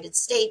United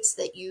States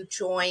that you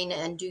join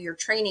and do your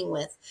training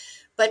with.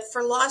 But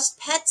for lost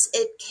pets,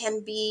 it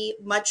can be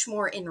much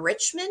more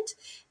enrichment,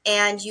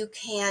 and you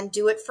can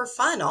do it for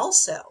fun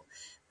also.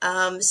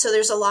 So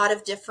there's a lot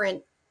of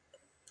different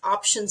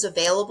options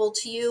available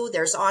to you.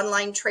 There's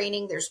online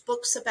training, there's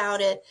books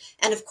about it,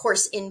 and of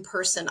course,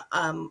 in-person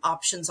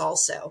options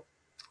also.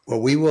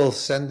 Well, we will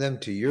send them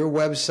to your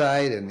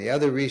website and the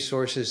other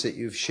resources that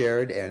you've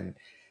shared. And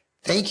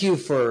thank you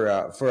for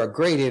a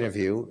great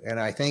interview. And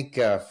I think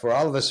for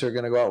all of us who are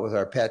going to go out with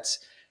our pets,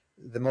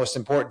 the most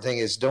important thing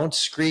is don't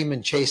scream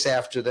and chase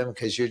after them,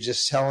 because you're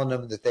just telling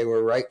them that they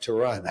were right to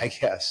run, I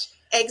guess.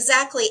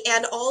 Exactly.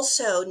 And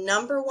also,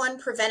 number one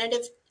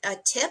preventative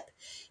tip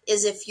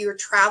is, if you're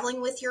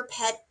traveling with your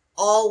pet,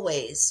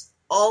 always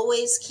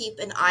keep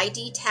an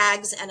ID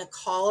tags and a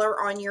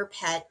collar on your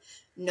pet,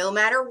 no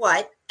matter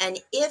what. And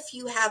if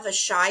you have a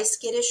shy,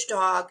 skittish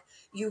dog,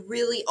 you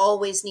really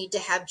always need to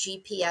have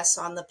GPS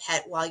on the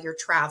pet while you're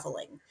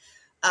traveling.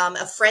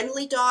 A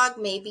friendly dog,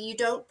 maybe you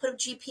don't put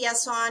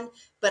GPS on,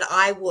 but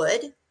I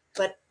would,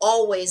 but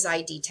always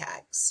ID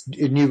tags.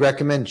 And you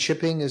recommend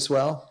chipping as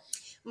well?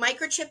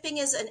 Microchipping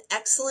is an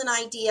excellent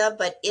idea,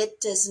 but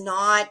it does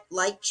not,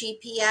 like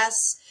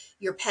GPS,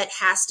 your pet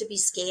has to be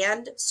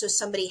scanned. So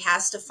somebody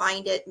has to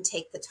find it and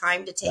take the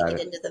time to take it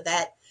into the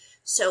vet.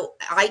 So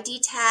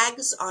ID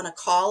tags on a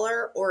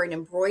collar, or an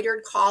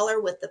embroidered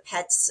collar with the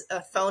pet's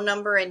phone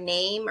number and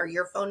name, or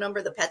your phone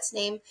number, the pet's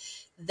name,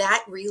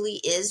 that really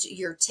is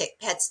your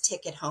pet's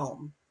ticket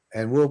home.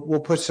 And we'll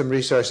put some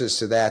resources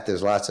to that.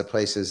 There's lots of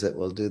places that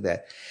will do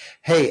that.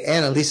 Hey,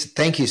 Annalisa,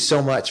 thank you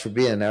so much for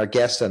being our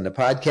guest on the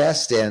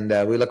podcast,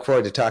 and we look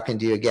forward to talking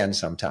to you again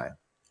sometime.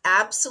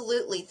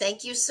 Absolutely.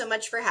 Thank you so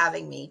much for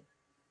having me.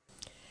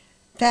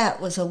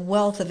 That was a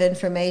wealth of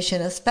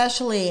information,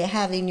 especially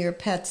having your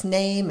pet's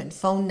name and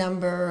phone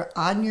number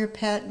on your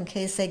pet in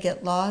case they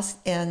get lost.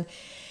 And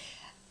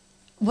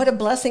what a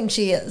blessing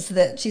she is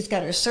that she's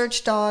got her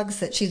search dogs,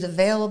 that she's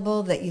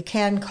available, that you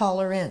can call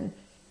her in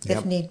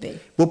if need be.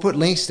 We'll put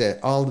links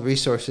to all the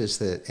resources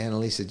that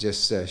Annalisa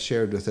just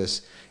shared with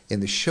us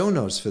in the show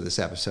notes for this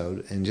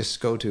episode, and just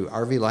go to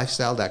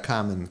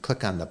rvlifestyle.com and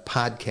click on the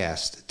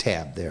podcast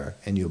tab there,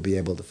 and you'll be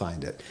able to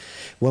find it.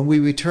 When we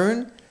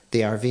return,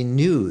 the RV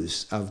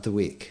news of the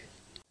week.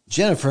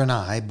 Jennifer and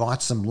I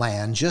bought some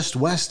land just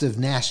west of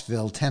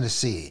Nashville,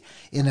 Tennessee,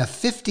 in a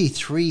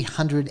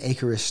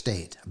 5,300-acre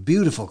estate, a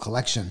beautiful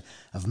collection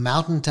of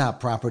mountaintop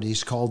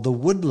properties called the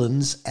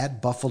Woodlands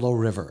at Buffalo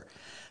River.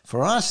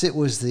 For us, it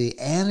was the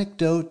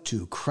antidote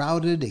to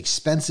crowded,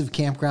 expensive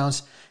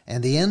campgrounds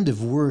and the end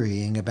of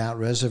worrying about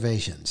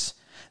reservations.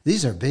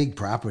 These are big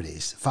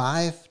properties,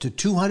 5 to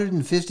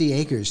 250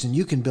 acres, and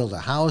you can build a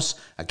house,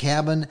 a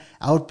cabin,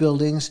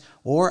 outbuildings,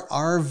 or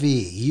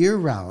RV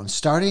year-round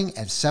starting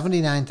at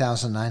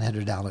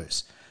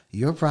 $79,900.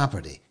 Your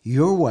property,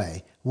 your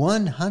way,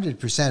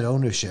 100%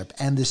 ownership,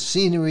 and the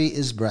scenery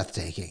is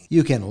breathtaking.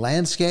 You can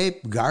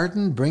landscape,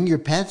 garden, bring your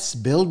pets,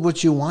 build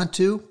what you want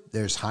to.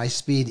 There's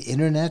high-speed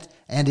internet,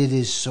 and it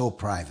is so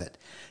private.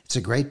 It's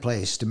a great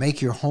place to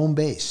make your home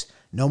base.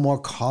 No more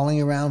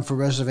calling around for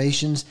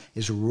reservations.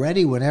 It's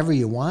ready whenever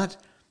you want.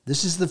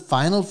 This is the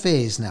final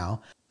phase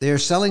now. They are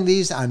selling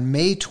these on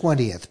May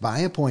 20th by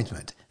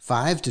appointment.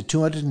 5 to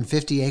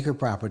 250-acre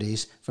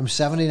properties from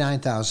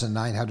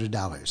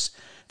 $79,900.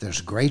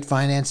 There's great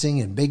financing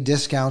and big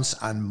discounts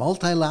on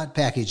multi-lot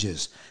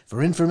packages.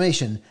 For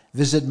information,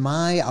 visit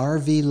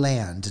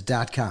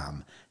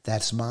myrvland.com.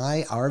 That's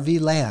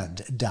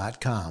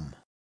myrvland.com.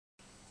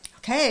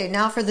 Okay,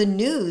 now for the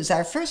news.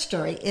 Our first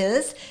story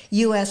is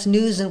U.S.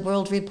 News and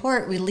World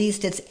Report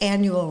released its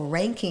annual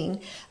ranking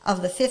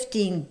of the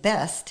 15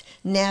 best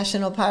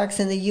national parks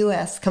in the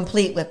U.S.,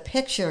 complete with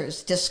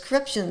pictures,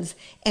 descriptions,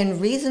 and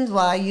reasons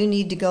why you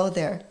need to go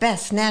there.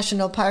 Best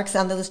national parks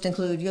on the list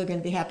include, you're going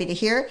to be happy to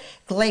hear,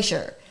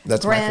 Glacier,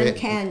 That's Grand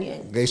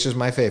Canyon. Glacier's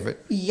my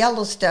favorite.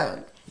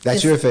 Yellowstone.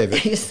 That's your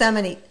favorite.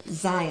 Yosemite,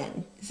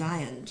 Zion,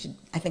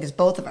 I think is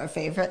both of our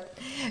favorite.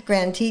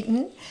 Grand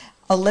Teton,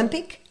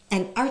 Olympic,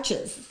 and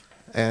Arches.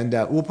 And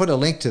we'll put a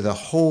link to the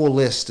whole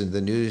list in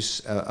the news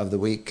of the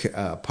week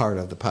part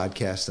of the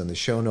podcast in the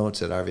show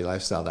notes at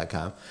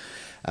rvlifestyle.com.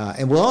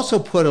 And we'll also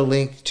put a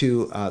link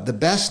to the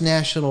best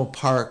national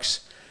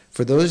parks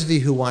for those of you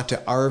who want to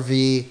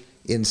RV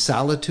in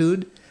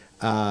solitude.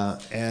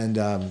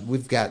 And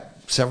we've got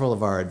several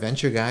of our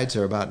adventure guides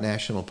are about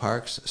national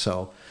parks,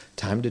 so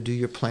time to do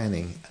your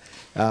planning.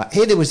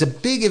 Hey, there was a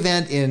big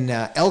event in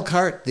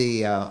Elkhart,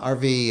 the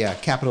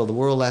RV capital of the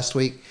world last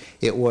week.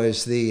 It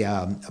was the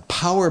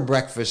Power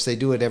Breakfast. They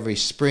do it every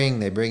spring.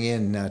 They bring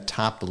in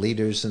top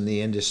leaders in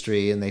the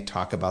industry, and they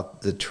talk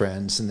about the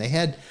trends. And they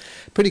had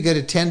pretty good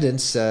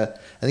attendance. I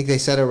think they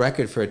set a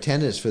record for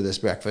attendance for this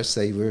breakfast.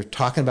 They were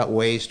talking about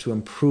ways to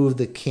improve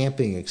the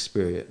camping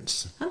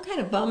experience. I'm kind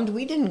of bummed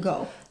we didn't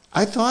go.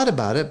 I thought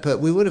about it,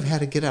 but we would have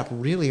had to get up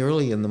really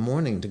early in the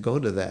morning to go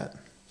to that.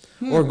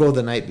 Or go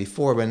the night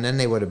before, but then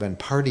they would have been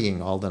partying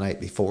all the night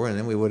before, and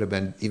then we would have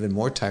been even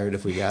more tired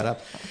if we got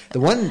up. The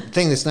one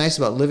thing that's nice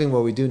about living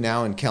where we do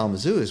now in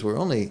Kalamazoo is we're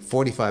only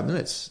 45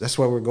 minutes. That's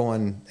why we're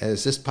going,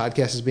 as this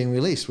podcast is being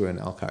released, we're in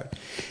Elkhart.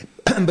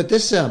 But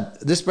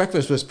this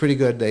breakfast was pretty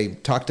good. They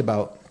talked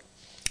about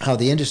how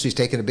the industry's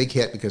taken a big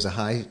hit because of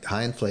high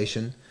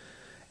inflation.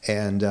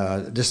 And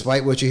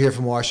despite what you hear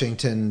from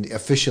Washington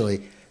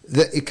officially,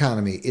 the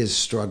economy is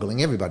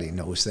struggling. Everybody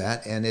knows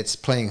that, and it's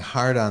playing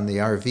hard on the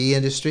RV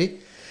industry.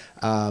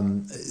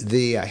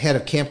 The head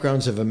of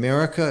Campgrounds of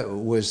America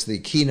was the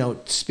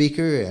keynote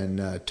speaker,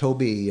 and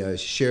Toby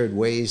shared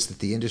ways that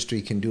the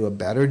industry can do a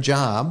better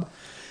job.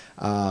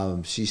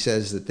 She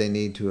says that they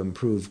need to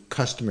improve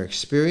customer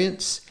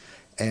experience,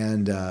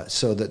 and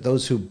so that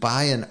those who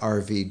buy an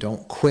RV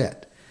don't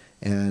quit.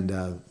 And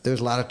there's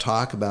a lot of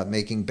talk about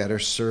making better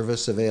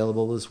service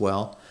available as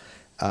well.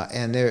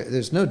 And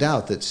there's no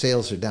doubt that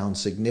sales are down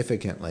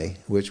significantly,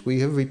 which we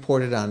have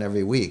reported on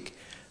every week.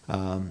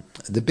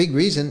 The big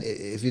reason,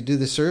 if you do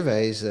the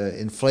surveys,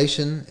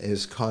 inflation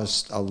has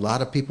caused a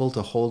lot of people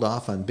to hold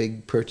off on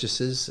big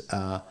purchases.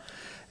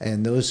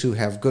 And those who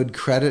have good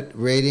credit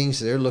ratings,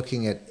 they're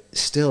looking at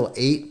still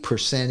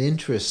 8%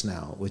 interest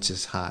now, which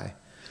is high.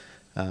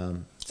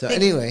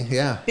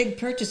 Big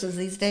purchases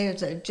these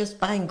days are just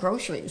buying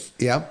groceries.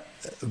 Yep.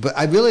 But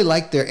I really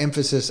like their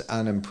emphasis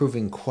on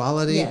improving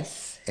quality.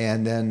 Yes.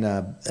 And then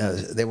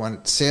they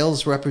want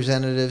sales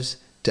representatives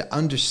to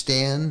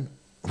understand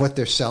what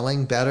they're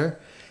selling better,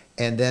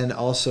 and then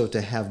also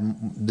to have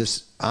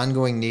this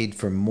ongoing need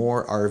for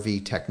more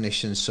RV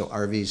technicians so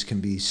RVs can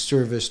be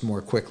serviced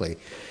more quickly.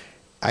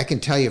 I can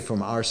tell you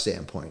from our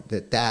standpoint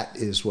that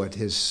is what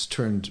has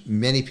turned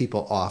many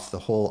people off the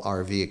whole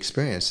RV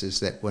experience,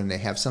 is that when they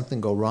have something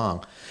go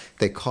wrong,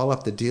 they call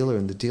up the dealer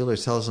and the dealer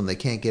tells them they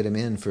can't get him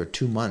in for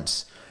 2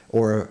 months,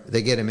 or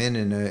they get him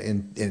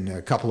in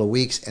a couple of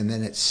weeks, and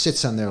then it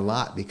sits on their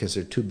lot because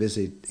they're too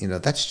busy.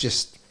 That's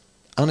just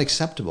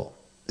unacceptable.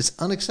 It's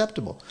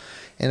unacceptable.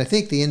 And I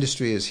think the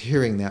industry is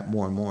hearing that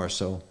more and more.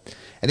 So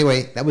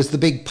anyway, that was the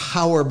big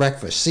power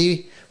breakfast.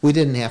 See, we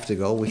didn't have to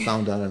go. We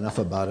found out enough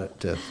about it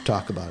to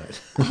talk about it.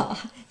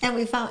 And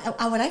we found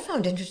what I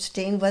found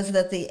interesting was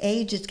that the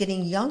age is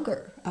getting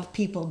younger of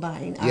people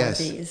buying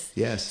RVs.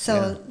 Yes.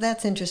 So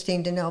that's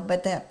interesting to know.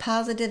 But that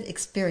positive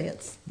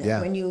experience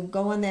when you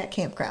go on that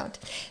campground.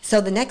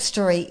 So the next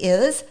story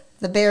is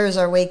the bears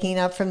are waking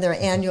up from their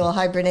annual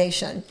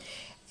hibernation.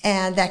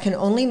 And that can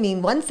only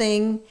mean one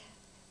thing: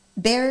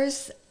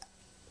 bears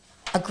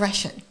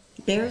aggression.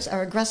 Bears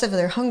are aggressive.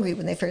 They're hungry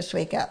when they first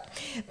wake up.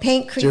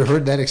 Paint Creek. You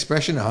heard that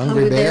expression, a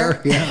hungry bear?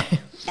 Yeah.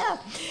 Yeah.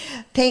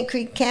 Paint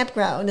Creek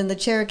Campground in the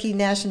Cherokee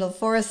National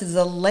Forest is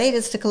the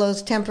latest to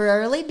close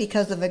temporarily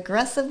because of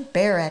aggressive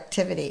bear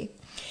activity.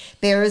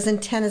 Bears in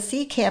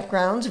Tennessee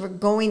campgrounds were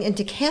going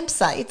into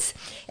campsites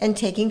and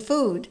taking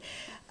food.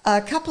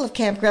 A couple of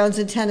campgrounds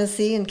in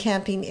Tennessee and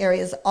camping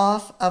areas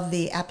off of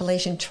the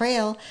Appalachian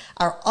Trail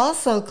are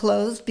also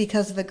closed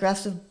because of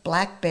aggressive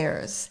black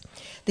bears.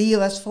 The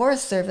U.S.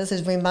 Forest Service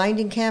is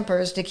reminding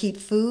campers to keep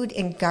food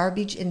and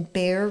garbage in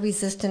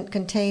bear-resistant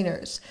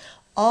containers.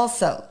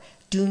 Also,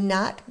 do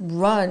not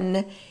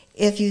run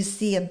if you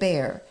see a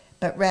bear,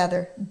 but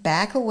rather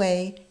back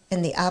away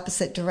in the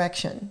opposite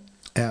direction.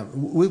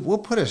 We'll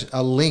put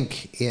a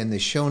link in the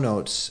show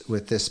notes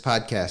with this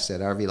podcast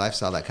at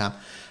rvlifestyle.com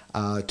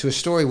to a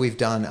story we've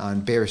done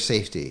on bear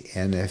safety.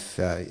 And if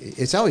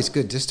it's always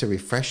good just to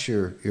refresh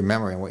your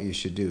memory on what you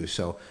should do.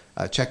 So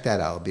check that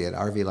out. It'll be at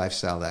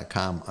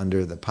rvlifestyle.com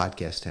under the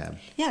podcast tab.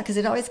 Yeah, because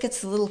it always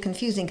gets a little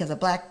confusing because a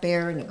black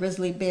bear and a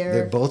grizzly bear.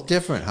 They're both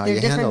different. They're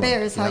different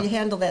bears, how you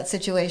handle that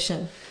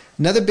situation.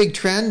 Another big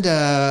trend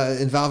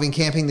involving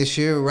camping this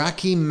year,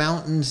 Rocky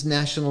Mountains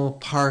National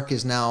Park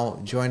is now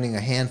joining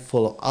a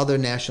handful of other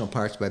national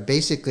parks by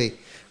basically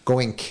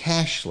going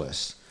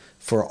cashless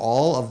for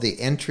all of the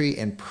entry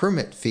and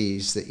permit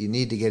fees that you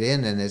need to get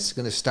in, and it's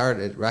going to start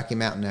at Rocky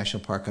Mountain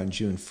National Park on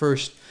June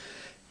 1st.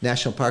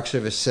 National Park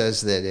Service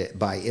says that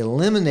by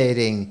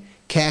eliminating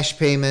cash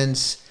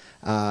payments,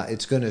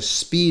 it's going to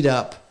speed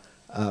up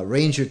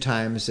ranger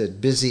times at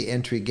busy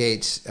entry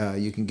gates.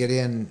 You can get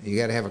in, you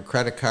got to have a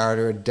credit card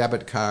or a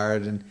debit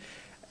card, and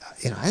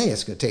I think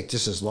it's going to take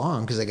just as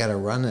long because they got to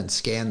run and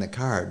scan the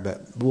card,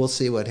 but we'll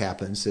see what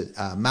happens.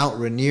 Mount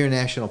Rainier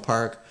National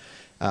Park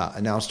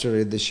announced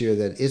earlier this year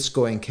that it's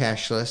going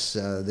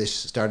cashless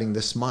starting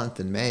this month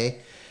in May,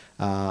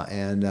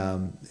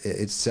 and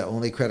it's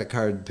only credit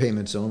card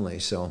payments only.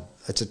 So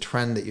it's a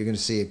trend that you're going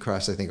to see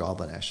across, I think, all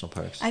the national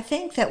parks. I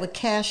think that with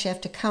cash, you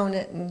have to count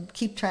it and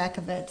keep track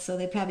of it, so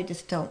they probably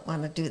just don't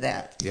want to do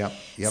that. Yep.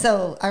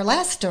 So our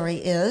last story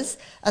is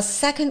a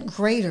second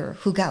grader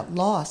who got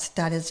lost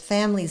on his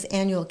family's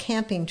annual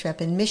camping trip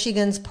in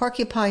Michigan's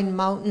Porcupine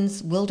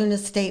Mountains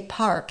Wilderness State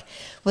Park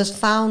was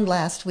found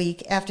last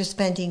week after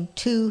spending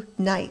 2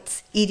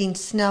 nights eating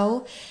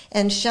snow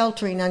and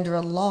sheltering under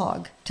a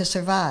log to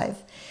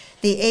survive.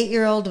 The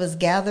 8-year-old was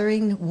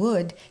gathering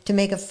wood to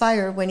make a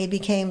fire when he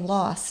became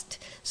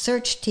lost.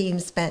 Search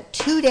teams spent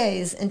 2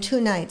 days and 2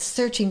 nights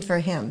searching for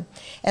him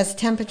as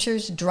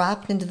temperatures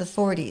dropped into the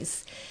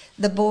 40s.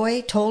 The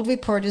boy told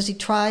reporters he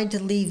tried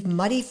to leave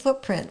muddy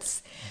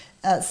footprints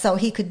so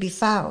he could be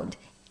found,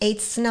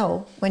 ate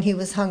snow when he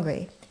was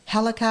hungry.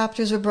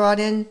 Helicopters were brought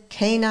in,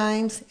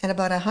 canines, and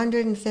about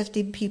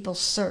 150 people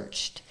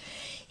searched.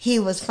 He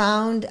was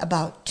found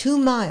about 2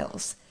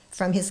 miles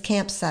from his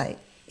campsite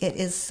It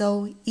is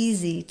so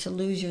easy to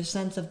lose your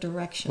sense of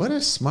direction. What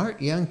a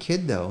smart young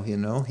kid, though. He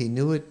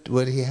knew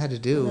what he had to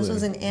do. This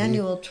was an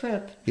annual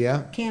trip.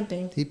 Yeah,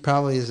 camping. He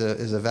probably is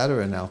a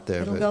veteran out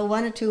there. It'll go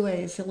one of two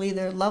ways. He'll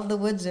either love the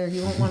woods or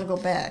he won't want to go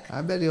back.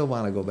 I bet he'll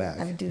want to go back.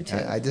 I do too.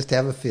 I just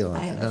have a feeling.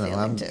 I have a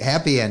feeling too.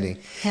 Happy ending.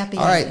 Happy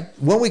All ending. right.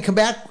 When we come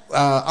back,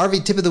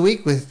 RV tip of the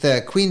week with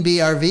Queen Bee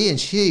RV, and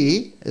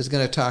she is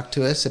going to talk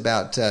to us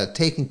about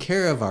taking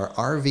care of our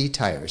RV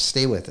tires.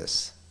 Stay with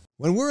us.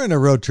 When we're on a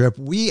road trip,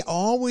 we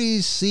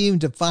always seem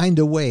to find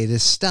a way to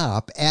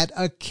stop at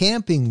a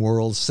Camping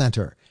World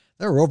center.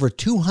 There are over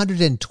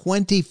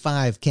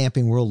 225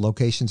 Camping World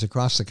locations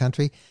across the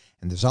country,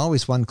 and there's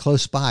always one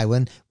close by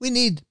when we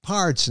need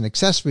parts and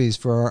accessories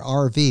for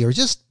our RV or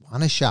just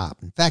want to shop.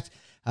 In fact,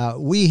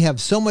 we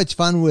have so much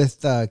fun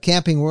with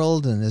Camping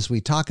World, and as we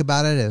talk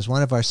about it as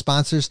one of our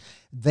sponsors,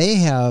 they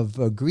have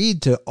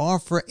agreed to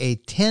offer a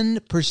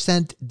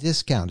 10%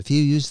 discount if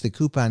you use the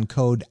coupon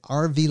code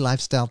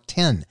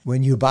RVLifestyle10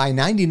 when you buy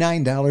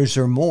 $99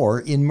 or more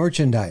in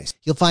merchandise.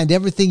 You'll find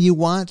everything you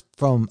want,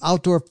 from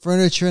outdoor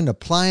furniture and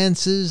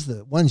appliances,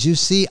 the ones you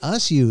see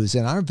us use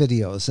in our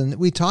videos and that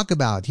we talk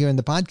about here in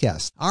the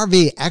podcast.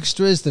 RV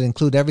extras that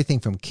include everything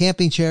from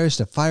camping chairs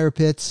to fire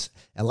pits,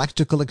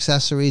 electrical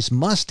accessories,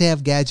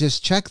 must-have gadgets.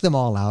 Check them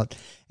all out.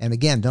 And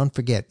again, don't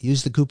forget,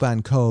 use the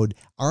coupon code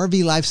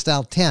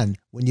RVLifestyle10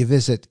 when you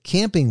visit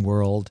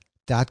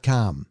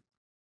campingworld.com.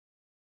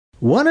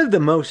 One of the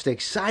most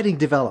exciting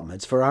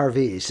developments for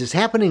RVs is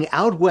happening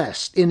out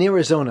west in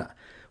Arizona.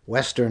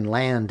 Western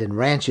Land and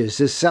Ranches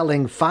is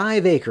selling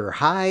 5-acre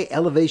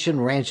high-elevation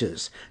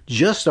ranches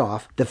just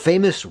off the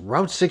famous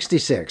Route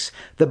 66,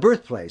 the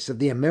birthplace of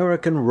the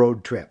American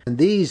road trip. And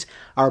these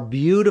are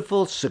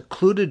beautiful,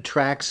 secluded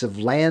tracts of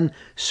land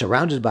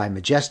surrounded by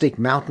majestic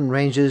mountain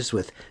ranges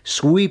with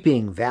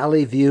sweeping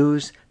valley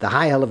views. The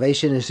high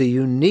elevation is a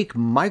unique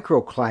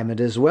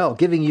microclimate as well,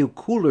 giving you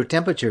cooler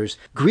temperatures,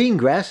 green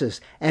grasses,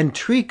 and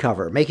tree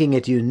cover, making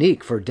it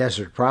unique for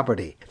desert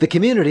property. The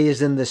community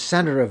is in the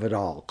center of it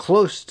all,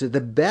 close to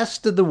the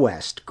best of the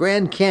West: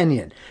 Grand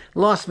Canyon,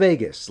 Las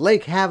Vegas,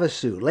 Lake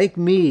Havasu, Lake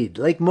Mead,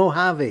 Lake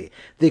Mojave,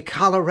 the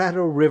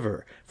Colorado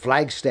River,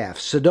 Flagstaff,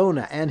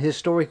 Sedona, and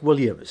historic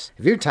Williams.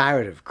 If you're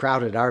tired of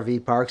crowded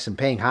RV parks and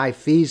paying high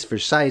fees for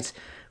sites,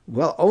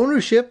 well,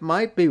 ownership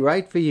might be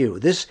right for you.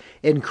 This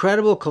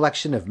incredible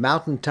collection of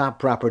mountaintop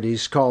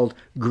properties called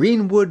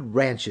Greenwood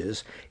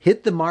Ranches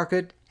hit the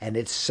market, and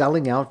it's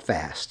selling out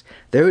fast.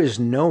 There is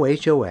no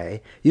HOA.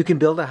 You can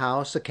build a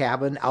house, a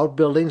cabin,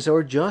 outbuildings,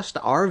 or just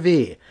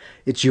RV.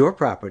 It's your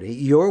property,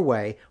 your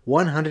way,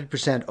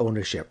 100%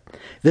 ownership.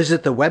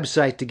 Visit the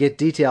website to get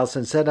details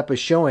and set up a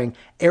showing,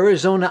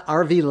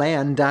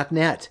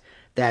 ArizonaRVland.net.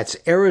 That's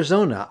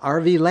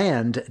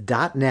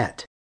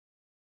ArizonaRVland.net.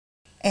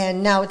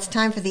 And now it's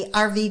time for the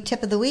RV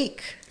tip of the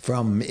week.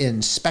 From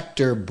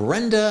Inspector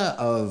Brenda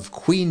of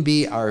Queen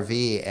Bee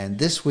RV, and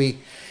this week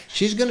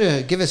she's going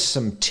to give us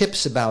some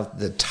tips about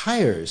the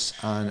tires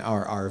on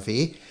our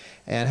RV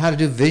and how to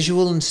do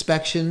visual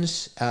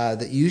inspections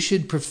that you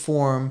should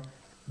perform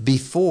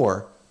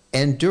before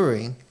and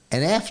during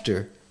and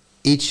after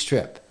each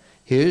trip.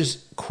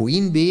 Here's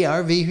Queen Bee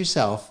RV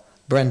herself,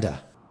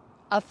 Brenda.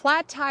 A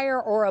flat tire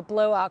or a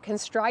blowout can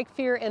strike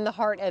fear in the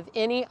heart of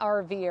any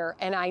RVer,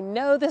 and I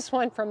know this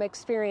one from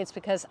experience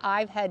because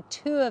I've had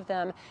 2 of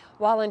them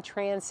while in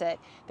transit.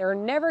 They're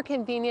never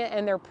convenient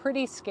and they're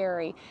pretty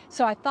scary.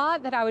 So I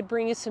thought that I would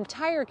bring you some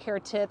tire care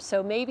tips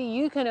so maybe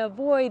you can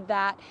avoid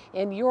that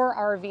in your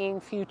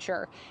RVing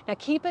future. Now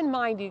keep in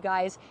mind, you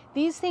guys,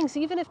 these things,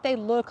 even if they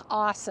look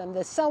awesome,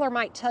 the seller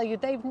might tell you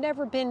they've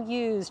never been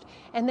used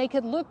and they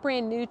could look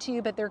brand new to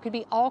you, but there could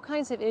be all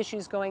kinds of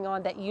issues going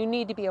on that you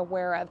need to be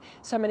aware of.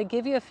 So I'm going to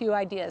give you a few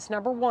ideas.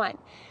 Number 1,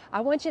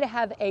 I want you to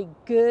have a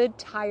good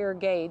tire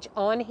gauge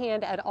on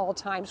hand at all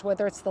times,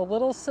 whether it's the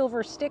little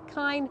silver stick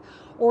kind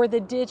or the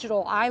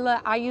digital.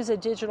 I use a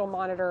digital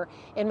monitor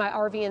in my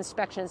RV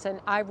inspections, and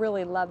I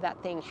really love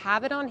that thing.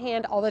 Have it on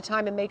hand all the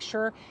time and make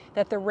sure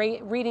that the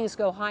readings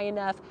go high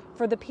enough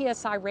for the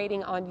PSI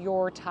rating on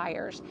your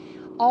tires.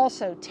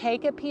 Also,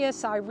 take a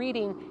PSI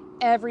reading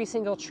every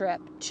single trip,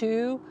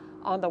 2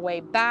 on the way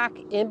back,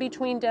 in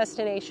between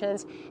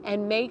destinations,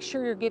 and make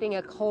sure you're getting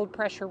a cold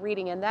pressure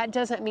reading. And that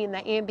doesn't mean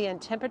the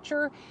ambient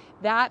temperature.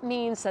 That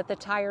means that the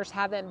tires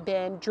haven't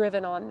been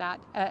driven on that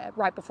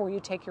right before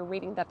you take your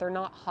reading, that they're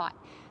not hot.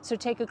 So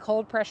take a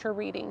cold pressure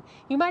reading.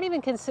 You might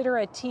even consider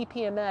a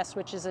TPMS,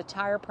 which is a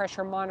tire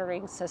pressure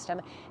monitoring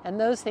system, and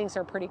those things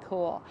are pretty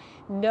cool.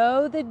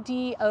 Know the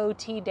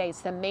DOT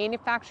dates, the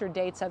manufacturer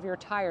dates of your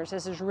tires.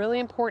 This is really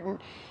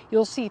important.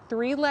 You'll see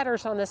 3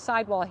 letters on the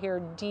sidewall here,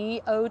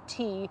 DOT,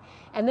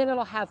 and then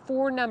it'll have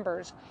 4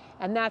 numbers,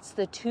 and that's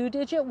the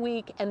 2-digit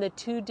week and the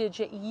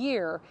 2-digit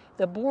year,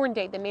 the born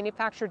date, the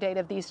manufacturer date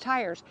of these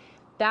tires.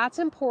 That's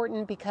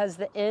important because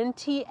the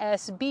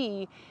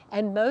NTSB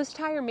and most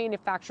tire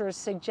manufacturers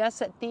suggest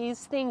that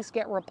these things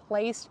get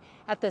replaced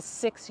at the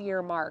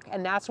 6-year mark,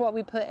 and that's what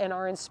we put in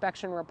our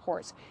inspection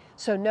reports.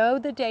 So know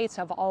the dates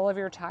of all of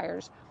your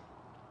tires.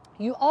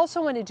 You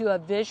also want to do a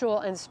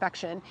visual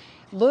inspection.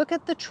 Look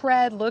at the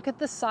tread, look at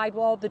the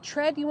sidewall. The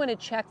tread, you want to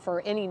check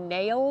for any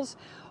nails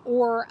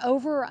or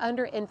over or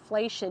under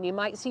inflation. You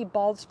might see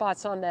bald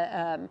spots on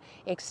the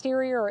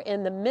exterior or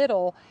in the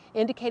middle,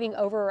 indicating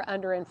over or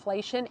under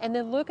inflation. And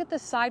then look at the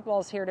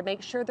sidewalls here to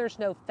make sure there's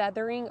no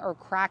feathering or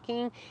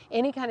cracking,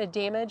 any kind of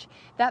damage.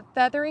 That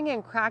feathering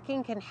and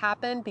cracking can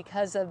happen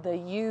because of the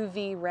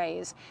UV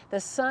rays. The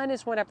sun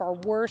is one of our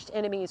worst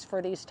enemies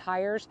for these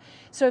tires.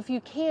 So if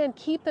you can,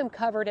 keep them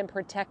covered and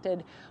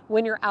protected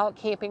when you're out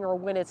camping or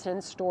when it's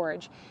in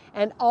storage.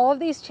 And all of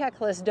these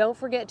checklists, don't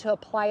forget to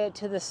apply it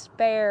to the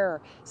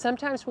spare.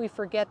 Sometimes we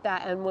forget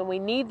that, and when we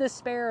need the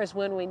spare is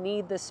when we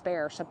need the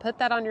spare. So put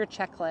that on your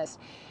checklist.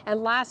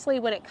 And lastly,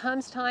 when it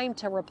comes time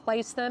to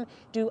replace them,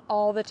 do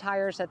all the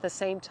tires at the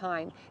same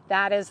time.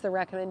 That is the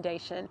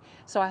recommendation.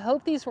 So I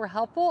hope these were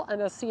helpful,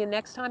 and I'll see you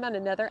next time on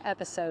another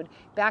episode.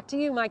 Back to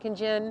you, Mike and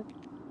Jen.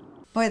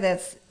 Boy,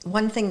 that's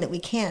one thing that we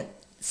can't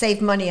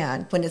save money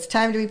on. When it's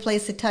time to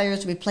replace the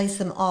tires, replace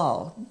them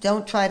all.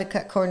 Don't try to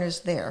cut corners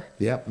there.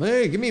 Yep.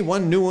 Hey, give me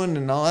one new one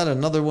and I'll add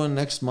another one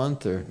next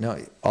month, or no,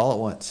 all at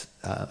once.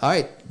 All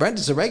right.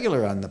 Brenda's a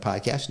regular on the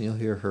podcast, and you'll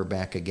hear her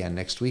back again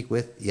next week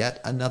with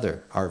yet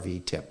another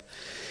RV tip.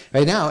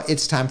 Right now,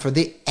 it's time for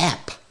the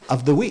app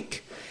of the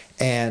week.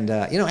 And,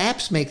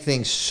 apps make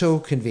things so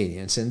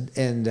convenient.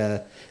 And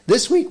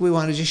this week, we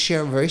want to just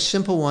share a very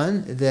simple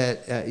one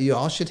that you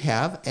all should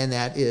have, and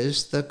that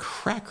is the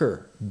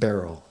Cracker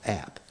Barrel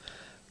app.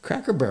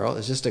 Cracker Barrel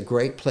is just a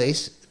great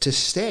place to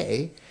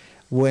stay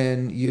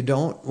when you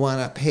don't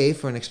want to pay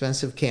for an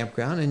expensive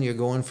campground and you're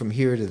going from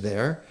here to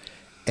there.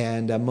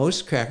 And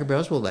most Cracker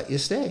Barrels will let you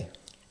stay.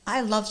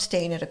 I love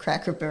staying at a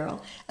Cracker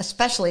Barrel,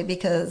 especially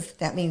because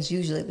that means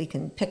usually we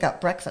can pick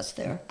up breakfast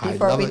there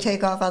before we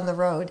take off on the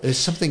road. There's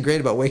something great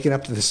about waking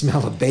up to the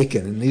smell of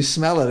bacon, and you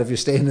smell it if you're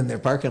staying in their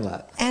parking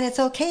lot. And it's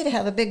okay to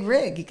have a big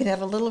rig. You can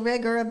have a little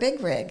rig or a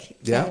big rig.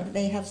 Yeah. And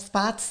they have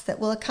spots that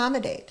will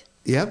accommodate.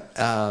 Yep.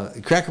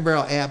 Cracker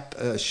Barrel app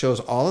shows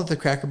all of the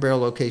Cracker Barrel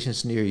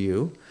locations near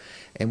you.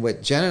 And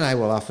what Jen and I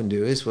will often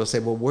do is we'll say,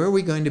 well, where are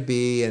we going to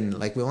be? And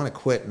we want to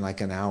quit in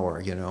an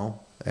hour,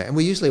 And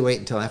we usually wait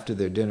until after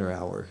their dinner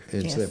hour,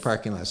 and so their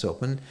parking lot's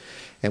open.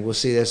 And we'll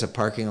see there's a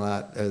parking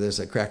lot, there's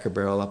a Cracker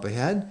Barrel up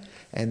ahead.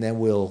 And then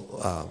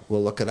we'll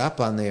look it up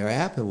on their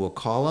app, and we'll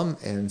call them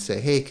and say,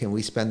 hey, can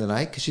we spend the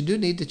night? Because you do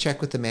need to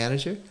check with the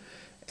manager.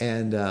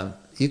 And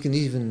you can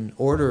even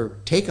order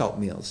takeout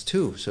meals,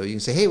 too. So you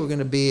can say, hey, we're going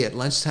to be at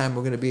lunchtime.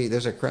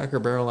 There's a Cracker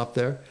Barrel up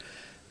there.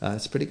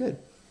 It's pretty good.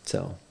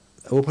 So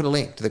we'll put a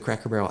link to the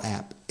Cracker Barrel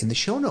app in the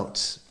show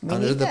notes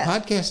under the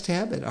podcast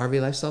tab at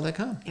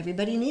rvlifestyle.com.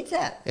 Everybody needs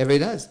that.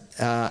 Everybody does.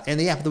 And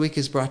the app of the week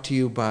is brought to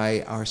you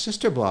by our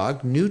sister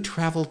blog,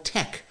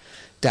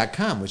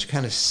 newtraveltech.com, which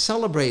kind of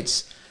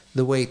celebrates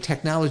the way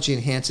technology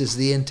enhances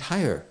the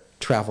entire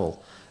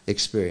travel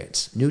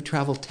experience.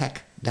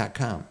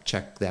 Newtraveltech.com.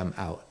 Check them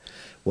out.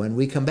 When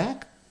we come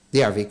back, the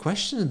RV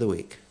question of the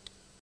week.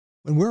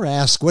 When we're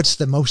asked what's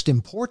the most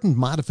important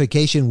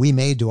modification we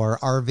made to our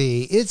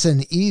RV, it's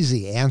an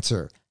easy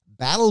answer.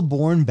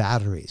 Battle-Born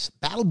batteries.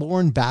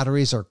 Battle-Born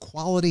batteries are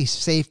quality,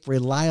 safe,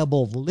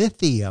 reliable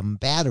lithium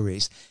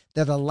batteries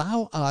that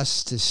allow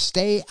us to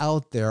stay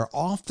out there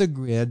off the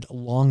grid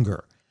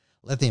longer.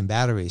 Lithium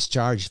batteries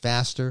charge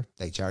faster,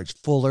 they charge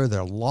fuller,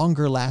 they're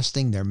longer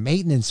lasting, they're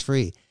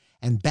maintenance-free.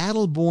 And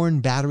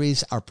Battle-Born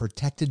batteries are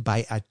protected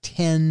by a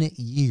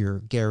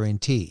 10-year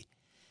guarantee.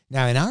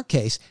 Now, in our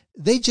case,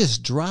 they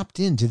just dropped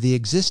into the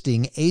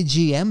existing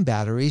AGM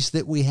batteries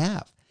that we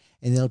have.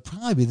 And they'll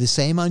probably be the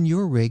same on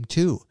your rig,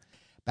 too.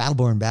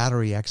 Battle-Born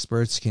battery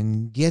experts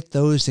can get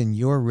those in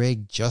your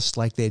rig just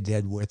like they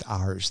did with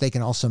ours. They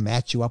can also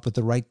match you up with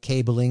the right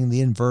cabling,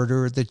 the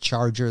inverter, the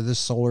charger, the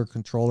solar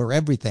controller,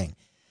 everything.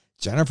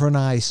 Jennifer and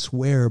I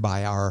swear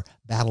by our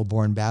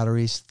Battle-Born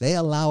batteries. They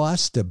allow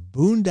us to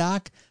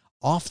boondock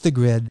off the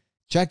grid.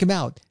 Check them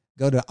out.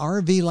 Go to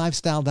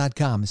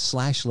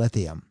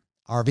rvlifestyle.com/lithium.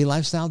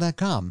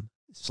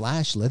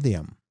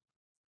 rvlifestyle.com/lithium.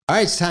 All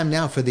right, it's time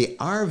now for the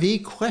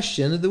RV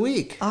question of the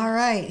week. All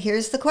right,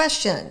 here's the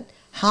question.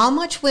 How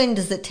much wind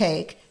does it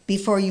take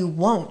before you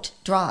won't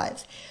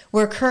drive?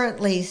 We're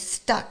currently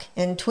stuck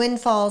in Twin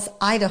Falls,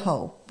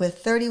 Idaho, with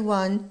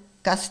 31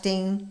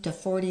 gusting to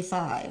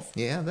 45.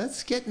 Yeah,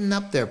 that's getting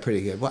up there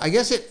pretty good. Well, I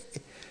guess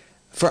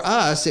for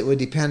us, it would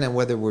depend on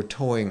whether we're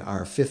towing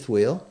our fifth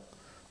wheel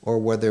or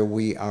whether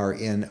we are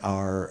in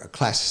our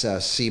Class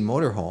C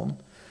motorhome.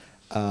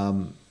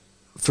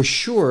 For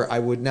sure, I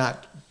would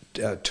not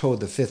tow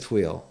the fifth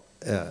wheel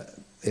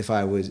if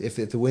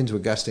the winds were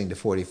gusting to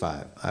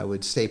 45. I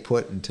would stay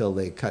put until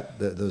they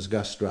those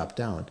gusts drop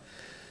down.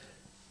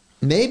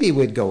 Maybe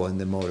we'd go in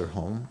the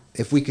motorhome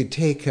if we could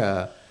take.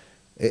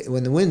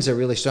 When the winds are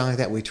really strong like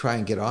that, we try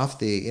and get off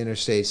the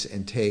interstates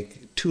and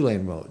take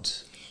 2-lane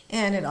roads.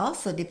 And it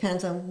also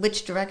depends on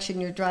which direction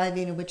you're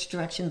driving and which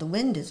direction the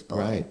wind is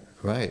blowing.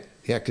 Right.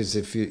 Yeah, because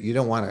if you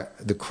don't want to,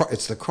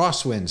 it's the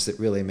crosswinds that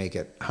really make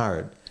it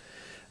hard.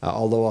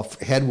 although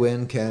a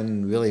headwind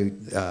can really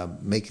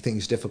make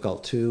things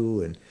difficult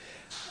too.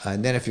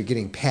 And then if you're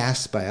getting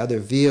passed by other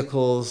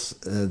vehicles,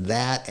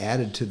 that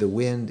added to the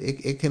wind,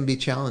 it can be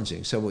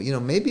challenging. So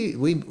maybe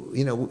we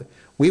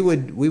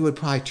would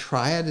probably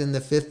try it in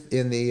the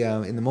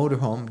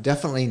motorhome.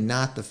 Definitely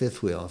not the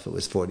fifth wheel if it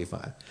was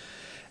 45.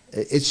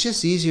 It's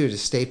just easier to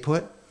stay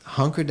put,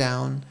 hunker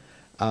down.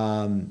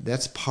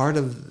 That's part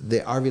of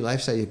the RV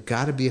lifestyle. You've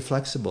got to be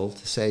flexible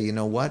to say, you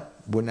know what,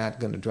 we're not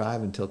going to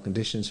drive until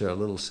conditions are a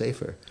little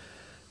safer.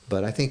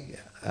 But I think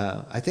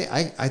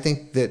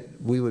that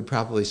we would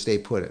probably stay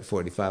put at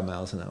 45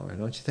 miles an hour.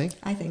 Don't you think?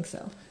 I think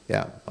so.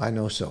 Yeah, I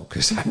know so,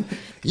 because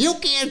you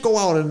can't go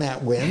out in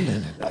that wind.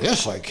 And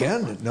yes, I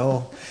can.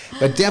 No,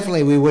 but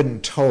definitely we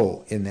wouldn't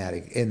tow in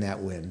that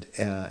wind,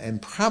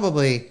 and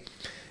probably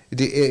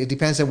it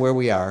depends on where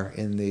we are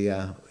in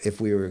the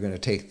if we were going to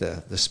take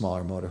the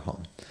smaller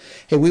motorhome.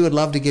 Hey, we would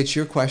love to get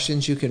your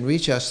questions. You can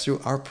reach us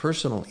through our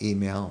personal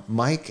email,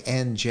 Mike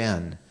and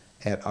Jen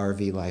at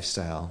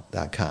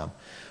rvlifestyle.com.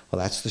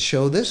 Well, that's the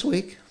show this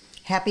week.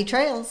 Happy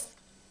trails.